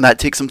decided. And that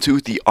takes him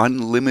to the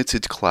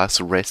Unlimited Class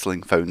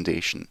Wrestling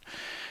Foundation,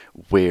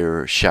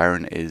 where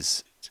Sharon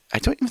is... I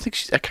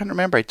can't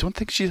remember. I don't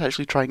think she's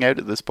actually trying out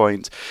at this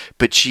point,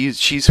 but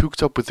she's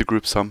hooked up with the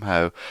group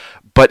somehow.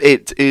 But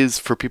it is,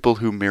 for people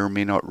who may or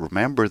may not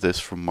remember this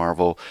from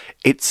Marvel,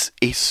 it's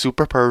a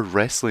superpowered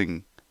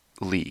wrestling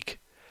league.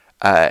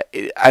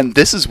 And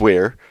this is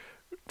where,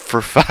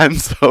 for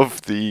fans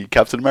of the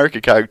Captain America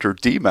character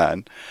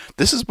D-Man,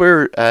 this is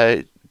where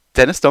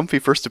Dennis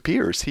Dunphy first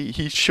appears.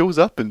 He shows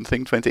up in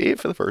Thing 28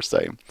 for the first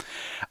time.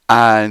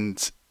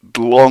 And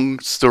long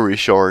story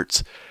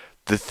short,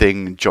 the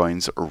Thing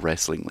joins a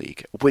wrestling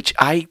league, which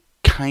I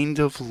kind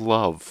of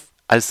love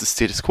as the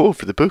status quo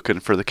for the book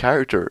and for the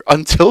character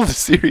until the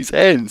series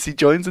ends. He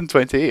joins in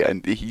 28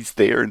 and he's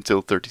there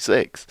until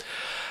 36.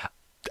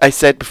 I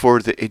said before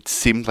that it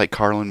seemed like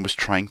Carlin was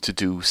trying to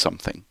do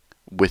something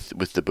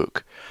with the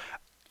book.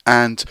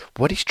 And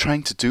what he's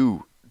trying to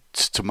do,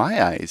 to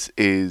my eyes,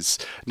 is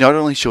not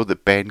only show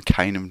that Ben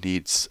kind of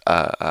needs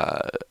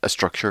a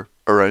structure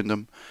around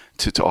him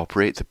to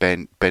operate, that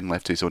Ben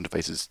left to his own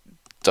devices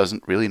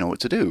doesn't really know what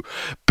to do,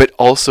 but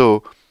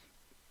also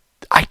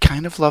I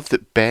kind of love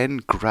that Ben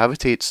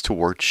gravitates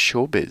towards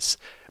showbiz,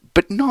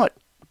 but not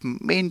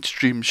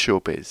mainstream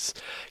showbiz.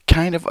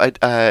 Kind of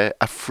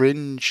a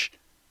fringe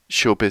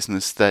show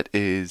business that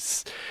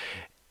is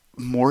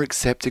more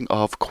accepting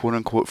of quote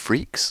unquote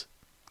freaks.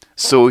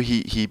 So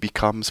he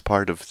becomes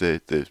part of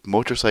the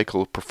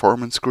motorcycle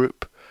performance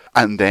group,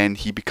 and then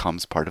he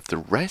becomes part of the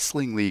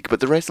wrestling league, but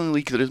the wrestling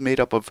league that is made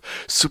up of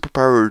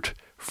superpowered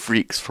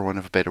freaks, for want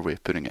of a better way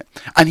of putting it.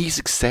 And he's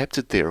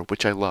accepted there,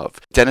 which I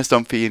love. Dennis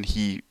Dunphy and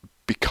he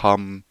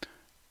become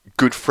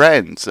good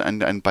friends,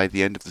 and by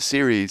the end of the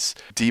series,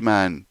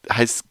 D-Man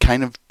has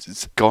kind of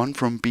gone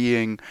from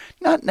being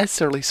not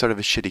necessarily sort of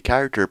a shitty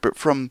character, but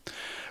from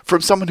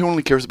someone who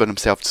only cares about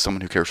himself to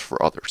someone who cares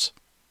for others.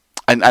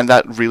 And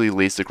that really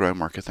lays the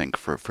groundwork, I think,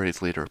 for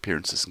his later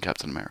appearances in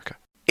Captain America.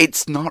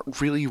 It's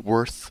not really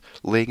worth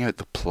laying out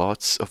the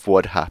plots of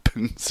what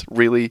happens,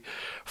 really,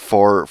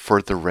 for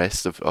the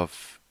rest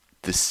of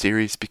this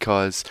series,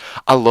 because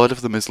a lot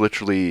of them is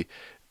literally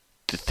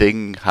the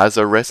Thing has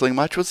a wrestling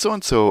match with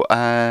so-and-so,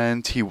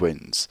 and he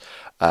wins.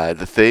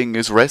 The Thing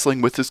is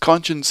wrestling with his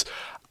conscience,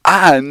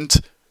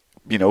 and,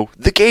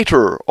 the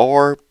Gator,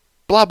 or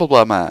blah blah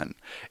blah man.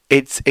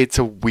 It's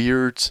a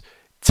weird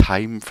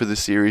time for the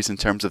series in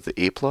terms of the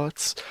A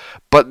plots,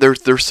 but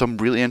there's some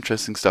really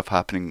interesting stuff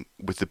happening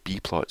with the B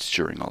plots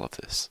during all of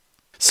this.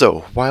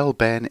 So while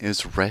Ben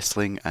is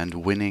wrestling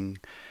and winning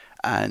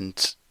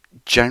and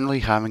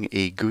generally having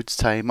a good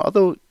time,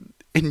 although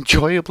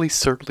enjoyably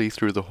certainly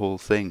through the whole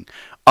thing,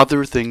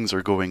 other things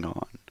are going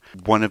on.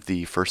 One of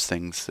the first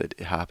things that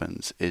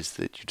happens is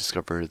that you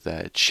discover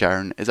that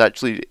Sharon is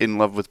actually in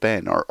love with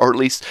Ben, or at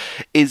least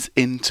is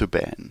into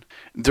Ben.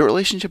 The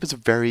relationship is a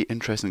very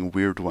interesting,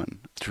 weird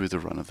one through the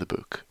run of the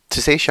book.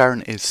 To say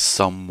Sharon is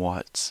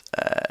somewhat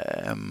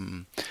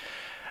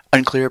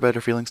unclear about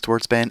her feelings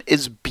towards Ben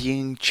is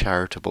being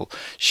charitable.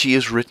 She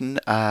is written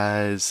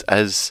as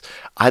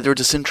either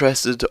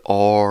disinterested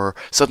or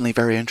suddenly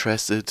very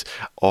interested,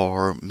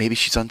 or maybe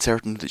she's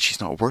uncertain that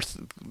she's not worth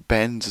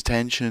Ben's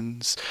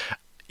attentions.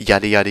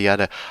 Yada yada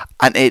yada.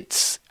 And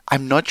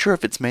I'm not sure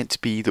if it's meant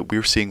to be that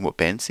we're seeing what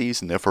Ben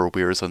sees and therefore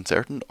we're as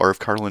uncertain, or if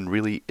Carlin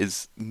really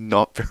is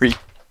not very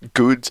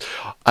good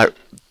at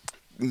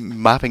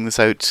mapping this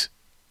out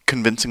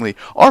convincingly,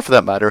 or for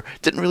that matter,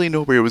 didn't really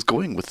know where he was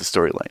going with the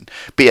storyline.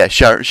 But yeah,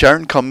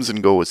 Sharon comes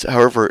and goes.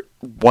 However,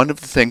 one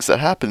of the things that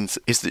happens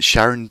is that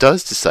Sharon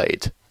does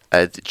decide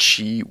that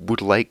she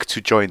would like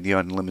to join the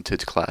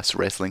Unlimited Class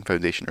Wrestling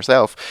Foundation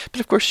herself, but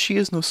of course she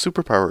has no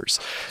superpowers.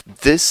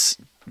 This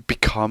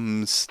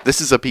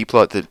is a B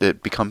plot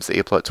that becomes the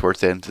A plot towards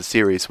the end of the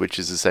series, which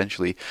is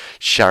essentially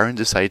Sharon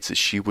decides that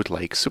she would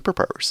like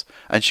superpowers,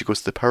 and she goes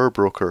to the power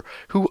broker,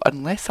 who,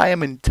 unless I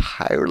am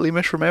entirely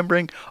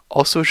misremembering,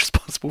 also is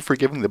responsible for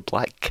giving the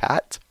Black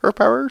Cat her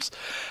powers.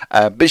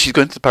 But she's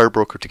going to the power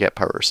broker to get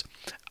powers.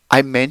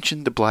 I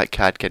mentioned the Black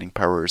Cat getting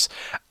powers,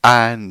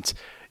 and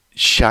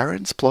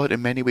Sharon's plot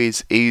in many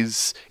ways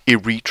is a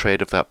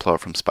retread of that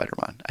plot from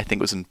Spider-Man. I think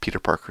it was in Peter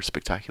Parker's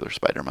Spectacular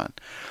Spider-Man.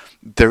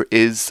 There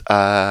is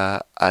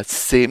a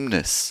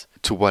sameness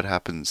to what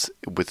happens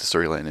with the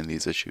storyline in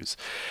these issues,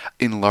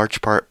 in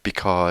large part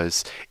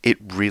because it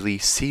really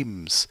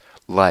seems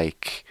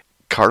like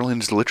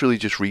Carlin's literally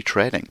just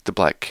retreading the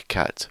Black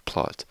Cat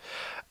plot.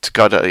 To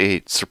cut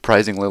a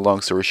surprisingly long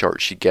story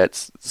short, she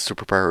gets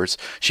superpowers,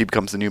 she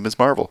becomes the new Ms.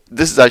 Marvel.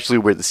 This is actually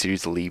where the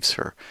series leaves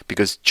her,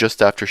 because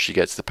just after she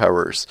gets the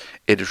powers,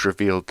 it is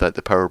revealed that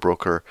the power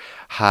broker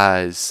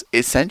has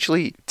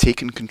essentially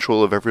taken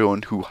control of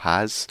everyone who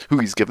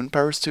he's given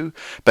powers to,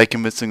 by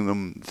convincing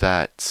them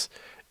that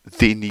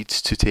they need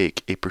to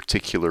take a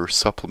particular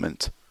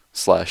supplement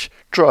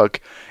 / drug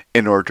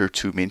in order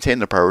to maintain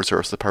their powers, or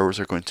else the powers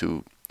are going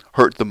to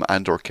hurt them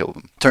and or kill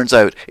them. Turns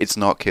out it's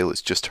not kill,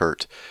 it's just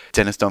hurt.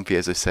 Dennis Dunphy,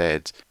 as I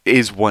said,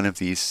 is one of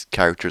these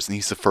characters, and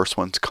he's the first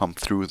one to come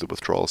through the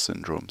withdrawal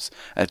syndromes.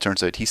 And it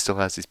turns out he still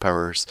has these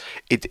powers.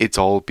 It's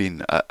all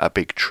been a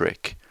big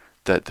trick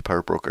that the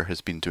power broker has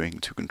been doing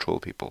to control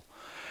people.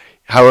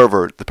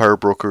 However, the power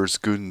broker's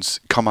goons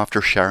come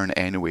after Sharon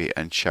anyway,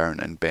 and Sharon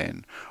and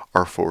Ben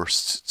are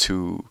forced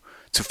to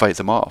fight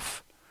them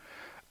off.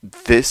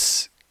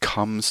 This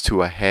comes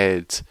to a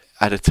head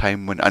at a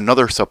time when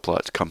another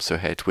subplot comes to a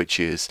head, which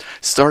is,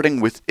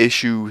 starting with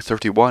issue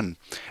 31,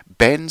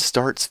 Ben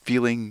starts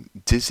feeling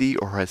dizzy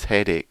or has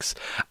headaches,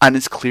 and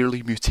is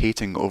clearly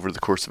mutating over the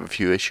course of a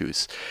few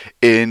issues.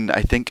 In,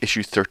 I think,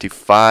 issue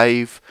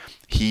 35,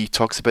 he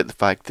talks about the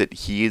fact that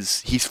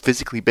he's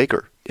physically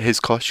bigger. His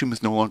costume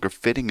is no longer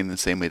fitting in the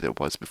same way that it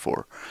was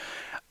before.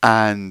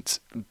 And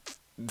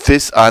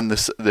this and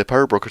the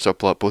Power Broker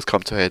subplot both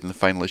come to a head in the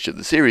final issue of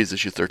the series,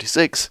 issue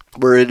 36,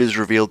 where it is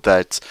revealed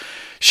that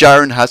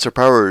Sharon has her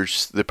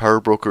powers. The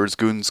Power Broker's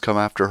goons come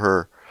after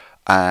her,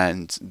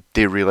 and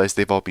they realize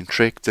they've all been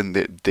tricked, and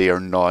that they are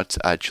not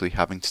actually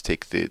having to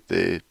take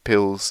the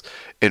pills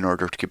in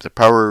order to keep their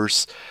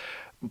powers.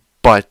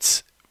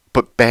 But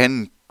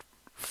Ben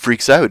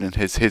freaks out, and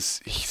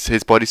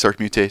his body starts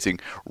mutating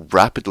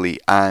rapidly,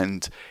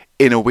 and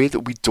in a way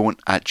that we don't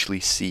actually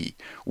see.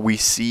 We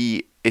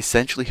see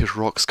essentially his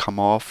rocks come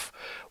off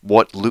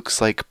what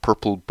looks like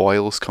purple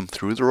boils come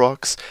through the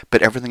rocks,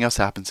 but everything else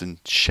happens in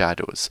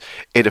shadows.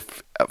 It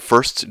at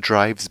first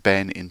drives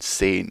Ben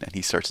insane and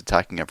he starts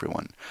attacking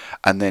everyone.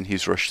 And then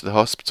he's rushed to the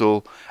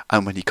hospital,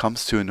 and when he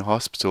comes to in the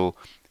hospital,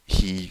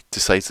 he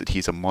decides that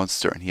he's a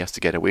monster and he has to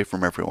get away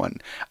from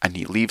everyone. And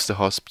he leaves the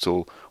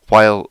hospital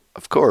while,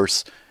 of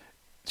course,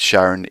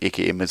 Sharon,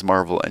 aka Ms.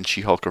 Marvel, and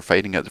She-Hulk are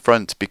fighting at the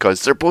front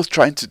because they're both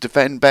trying to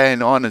defend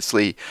Ben,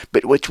 honestly.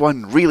 But which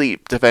one really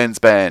defends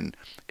Ben?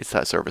 It's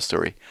that sort of a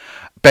story.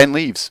 Ben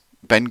leaves.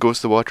 Ben goes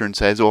to the water and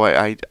says, "Oh,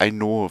 I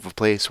know of a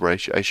place where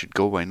I should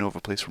go. I know of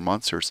a place for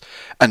monsters,"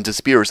 and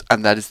disappears.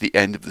 And that is the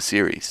end of the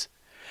series.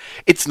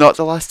 It's not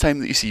the last time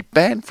that you see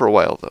Ben for a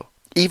while, though.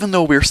 Even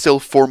though we're still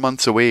 4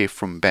 months away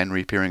from Ben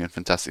reappearing in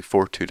Fantastic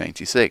Four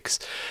 296,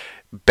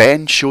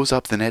 Ben shows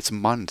up the next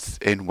month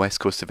in West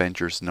Coast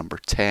Avengers number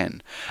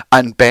 10.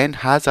 And Ben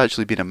has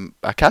actually been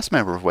a cast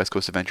member of West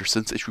Coast Avengers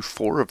since issue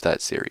 4 of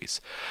that series.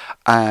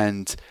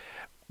 And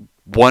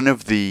one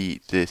of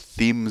the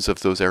themes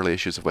of those early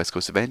issues of West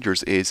Coast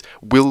Avengers is,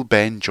 will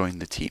Ben join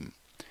the team?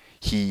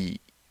 It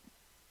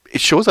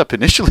shows up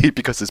initially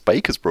because his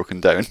bike is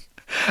broken down.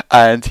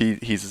 And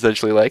he's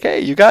essentially like,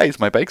 "Hey, you guys,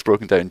 my bike's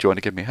broken down. Do you want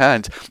to give me a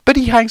hand?" But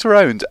he hangs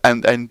around,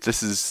 and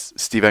this is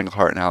Steve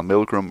Englehart and Al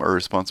Milgrom are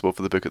responsible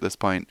for the book at this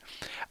point.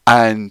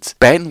 And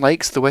Ben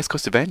likes the West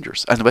Coast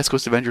Avengers, and the West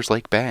Coast Avengers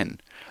like Ben.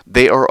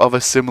 They are of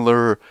a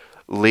similar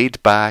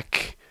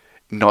laid-back,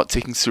 not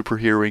taking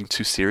superheroing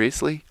too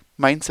seriously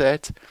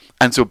mindset.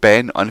 And so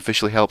Ben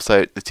unofficially helps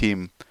out the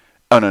team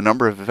on a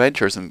number of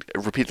adventures and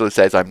repeatedly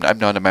says, I'm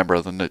not a member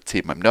of the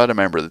team, I'm not a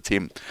member of the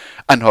team.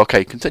 And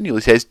Hawkeye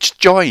continually says, just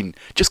join,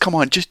 just come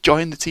on, just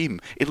join the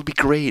team, it'll be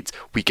great,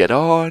 we get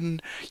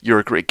on, you're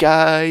a great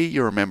guy,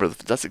 you're a member of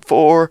the Fantastic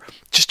Four,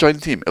 just join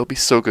the team, it'll be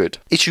so good.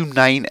 Issue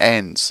 9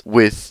 ends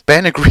with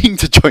Ben agreeing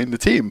to join the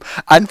team,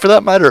 and for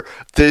that matter,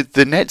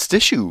 the next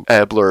issue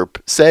blurb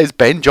says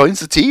Ben joins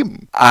the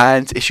team,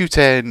 and issue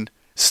 10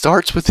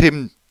 starts with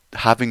him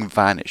having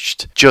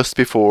vanished just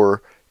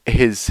before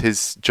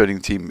his joining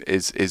the team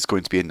is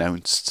going to be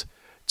announced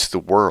to the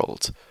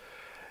world.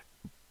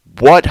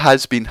 What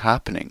has been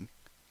happening,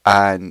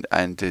 and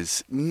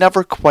is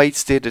never quite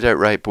stated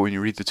outright, but when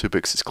you read the two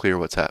books it's clear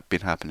what's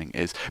been happening,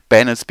 is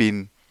Ben has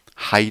been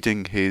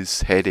hiding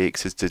his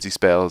headaches, his dizzy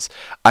spells,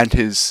 and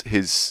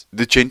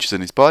the changes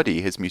in his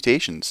body, his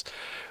mutations,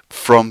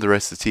 from the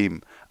rest of the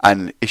team.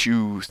 And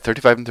issue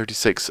 35 and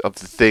 36 of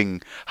The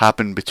Thing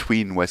happen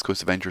between West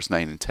Coast Avengers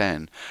 9 and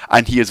 10.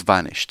 And he has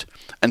vanished.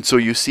 And so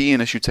you see in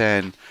issue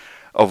 10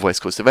 of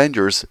West Coast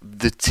Avengers,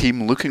 the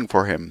team looking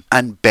for him.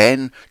 And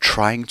Ben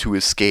trying to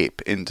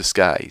escape in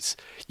disguise.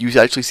 You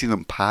actually see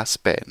them pass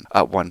Ben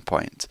at one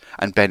point.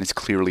 And Ben is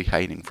clearly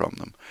hiding from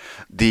them.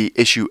 The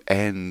issue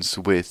ends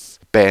with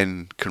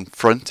Ben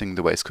confronting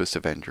the West Coast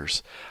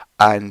Avengers.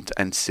 And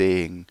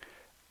saying,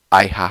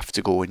 "I have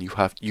to go, and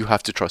you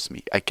have to trust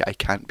me. I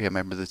can't be a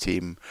member of the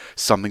team.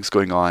 Something's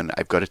going on.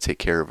 I've got to take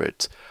care of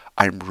it.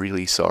 I'm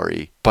really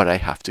sorry, but I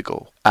have to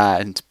go."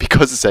 And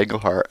because it's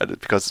Englehart and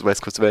because it's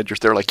West Coast Avengers,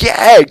 they're like,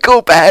 "Yeah,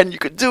 go Ben, you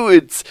can do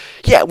it.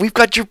 Yeah, we've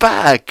got your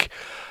back."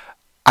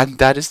 And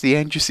that is the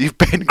end you see of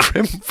Ben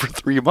Grimm for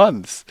 3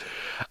 months.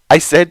 I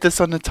said this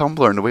on the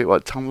Tumblr, and wait,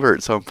 what Tumblr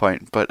at some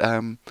point, but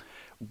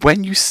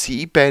when you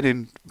see Ben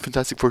in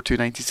Fantastic Four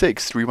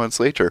 296 3 months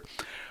later,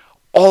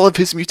 all of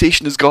his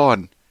mutation is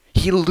gone.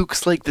 He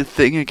looks like the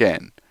Thing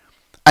again.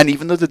 And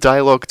even though the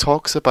dialogue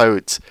talks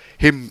about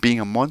him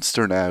being a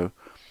monster now,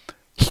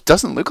 he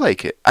doesn't look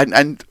like it.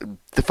 And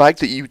the fact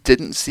that you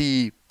didn't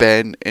see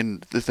Ben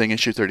in The Thing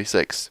issue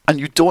 36, and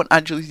you don't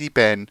actually see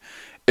Ben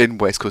in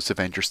West Coast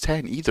Avengers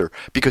 10 either,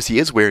 because he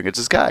is wearing a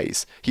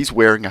disguise. He's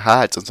wearing a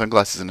hat and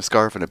sunglasses and a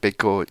scarf and a big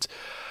coat.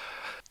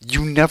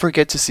 You never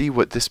get to see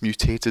what this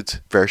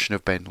mutated version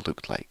of Ben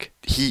looked like.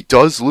 He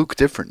does look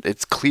different.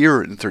 It's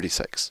clear in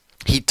 36.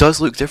 He does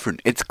look different.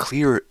 It's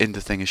clear in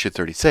The Thing issue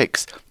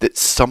 36 that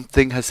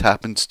something has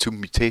happened to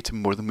mutate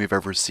him more than we've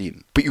ever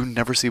seen. But you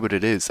never see what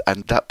it is,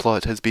 and that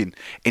plot has been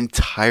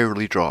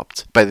entirely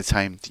dropped by the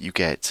time that you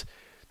get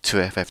to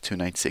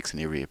FF296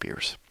 and he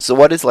reappears. So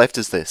what is left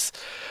is this.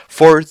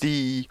 For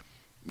the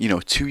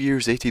 2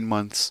 years, 18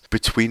 months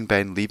between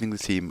Ben leaving the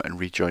team and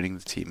rejoining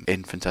the team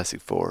in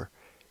Fantastic Four,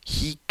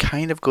 he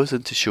kind of goes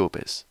into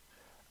showbiz.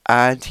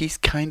 And he's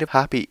kind of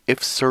happy,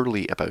 if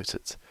surly, about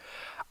it.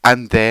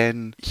 And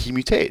then he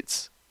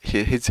mutates.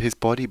 His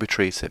body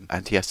betrays him,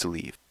 and he has to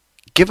leave.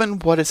 Given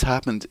what has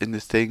happened in the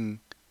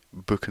Thing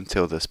book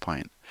until this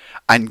point,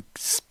 and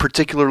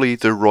particularly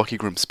the Rocky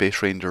Grimm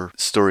Space Ranger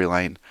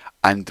storyline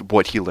and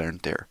what he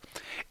learned there,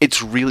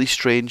 it's really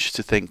strange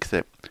to think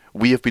that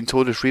we have been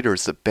told as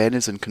readers that Ben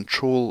is in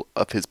control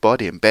of his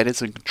body and Ben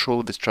is in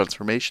control of his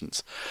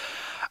transformations.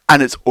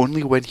 And it's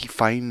only when he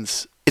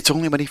finds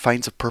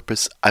a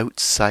purpose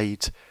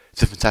outside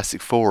the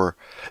Fantastic Four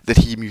that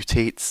he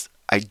mutates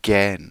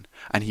again,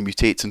 and he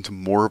mutates into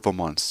more of a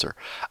monster,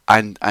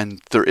 and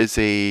there is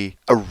a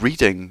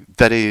reading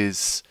that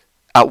is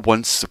at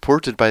once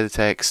supported by the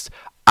text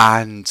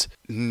and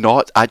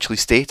not actually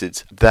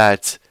stated,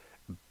 that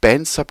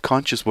Ben's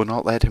subconscious will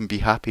not let him be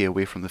happy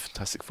away from the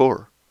Fantastic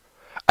Four.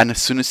 And as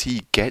soon as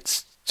he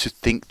gets to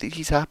think that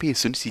he's happy, as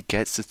soon as he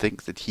gets to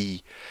think that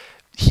he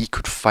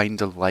could find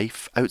a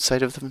life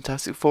outside of the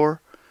Fantastic Four,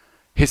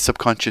 his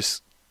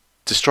subconscious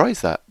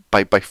destroys that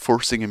by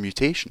forcing a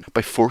mutation,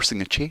 by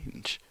forcing a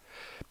change.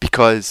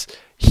 Because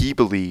he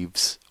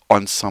believes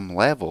on some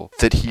level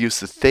that he is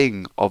the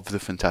thing of the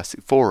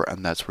Fantastic Four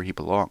and that's where he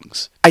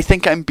belongs. I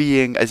think I'm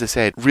being, as I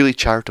said, really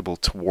charitable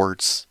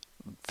towards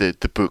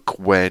the book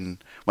when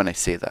I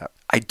say that.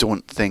 I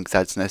don't think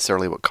that's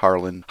necessarily what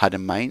Carlin had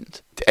in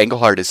mind.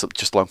 Englehart is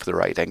just along for the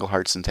ride.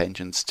 Englehart's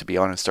intentions, to be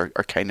honest, are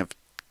kind of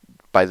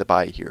by the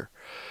by here.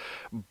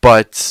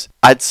 But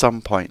at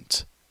some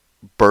point,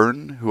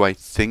 Byrne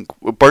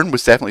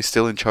was definitely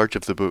still in charge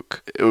of the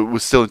book. It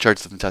was still in charge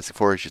of the Fantastic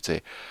Four, I should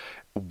say,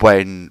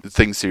 when the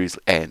Thing series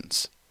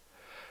ends.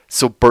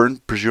 So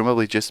Byrne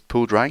presumably just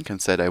pulled rank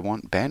and said, I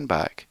want Ben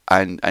back.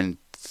 And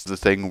the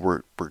Thing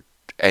were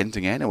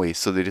ending anyway,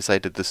 so they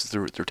decided this is the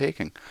route they're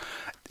taking.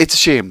 It's a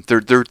shame.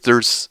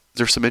 There's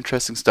some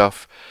interesting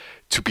stuff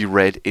to be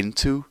read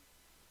into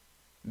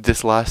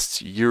this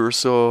last year or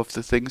so of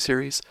the Thing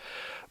series.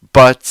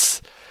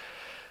 But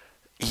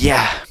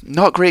yeah,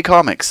 not great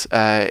comics.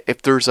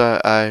 If there's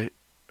a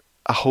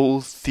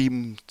whole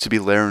theme to be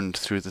learned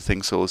through the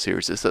Thing solo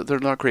series, is that they're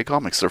not great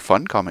comics. They're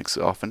fun comics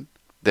often.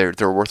 They're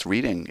worth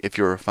reading if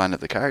you're a fan of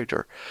the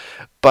character.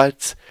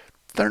 But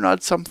they're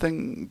not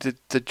something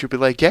that you'll be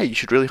like, yeah, you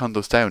should really hunt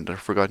those down. They're a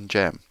forgotten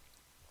gem.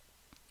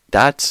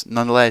 That,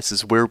 nonetheless,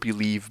 is where we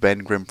leave Ben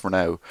Grimm for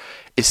now.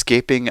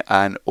 Escaping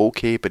an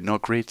okay but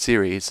not great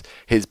series,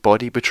 his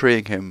body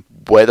betraying him,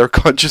 whether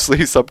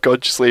consciously,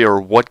 subconsciously,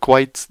 or what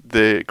quite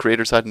the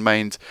creators had in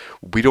mind,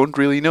 we don't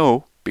really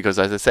know, because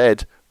as I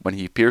said, when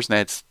he appears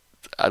next,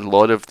 a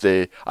lot of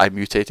the I'm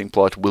mutating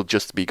plot will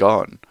just be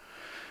gone.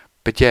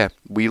 But yeah,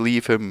 we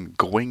leave him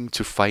going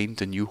to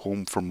find a new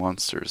home for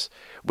monsters,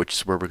 which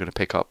is where we're going to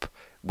pick up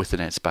with the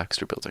next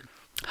Baxter Building.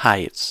 Hi,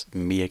 it's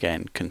me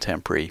again,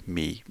 contemporary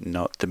me,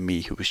 not the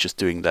me who was just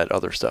doing that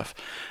other stuff.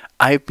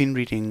 I've been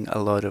reading a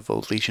lot of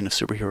old Legion of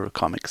Superhero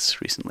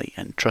comics recently,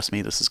 and trust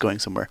me, this is going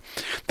somewhere.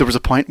 There was a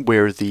point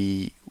where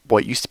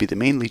what used to be the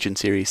main Legion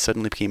series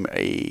suddenly became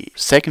a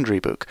secondary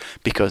book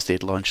because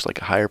they'd launched like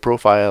a higher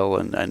profile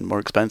and more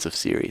expensive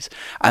series.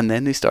 And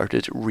then they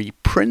started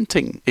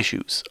reprinting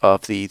issues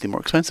of the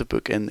more expensive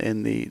book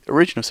in the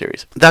original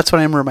series. That's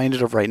what I'm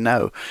reminded of right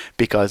now,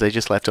 because I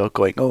just left out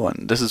going, oh,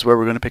 and this is where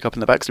we're going to pick up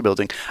in the Baxter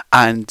Building.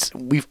 And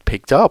we've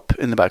picked up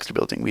in the Baxter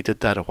Building. We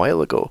did that a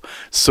while ago.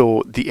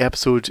 So the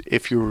episode,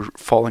 if you're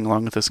following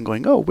along with this and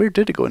going, oh, where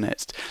did it go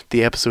next?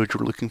 The episode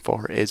you're looking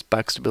for is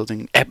Baxter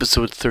Building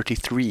episode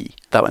 33.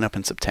 That went up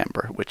in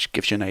September, which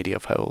gives you an idea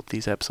of how old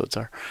these episodes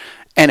are.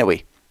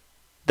 Anyway,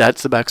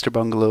 that's the Baxter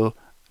Bungalow.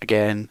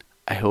 Again,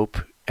 I hope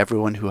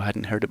everyone who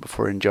hadn't heard it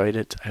before enjoyed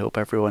it. I hope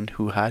everyone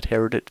who had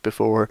heard it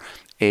before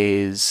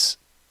is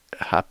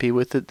happy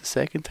with it the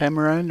second time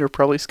around, or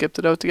probably skipped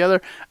it altogether.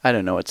 I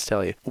don't know what to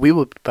tell you. We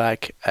will be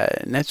back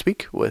next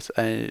week with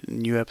a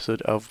new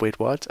episode of Wait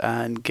What,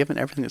 and given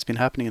everything that's been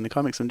happening in the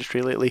comics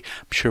industry lately,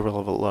 I'm sure we'll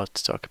have a lot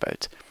to talk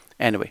about.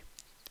 Anyway,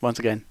 once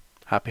again,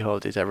 happy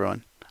holidays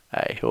everyone.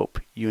 I hope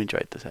you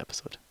enjoyed this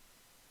episode.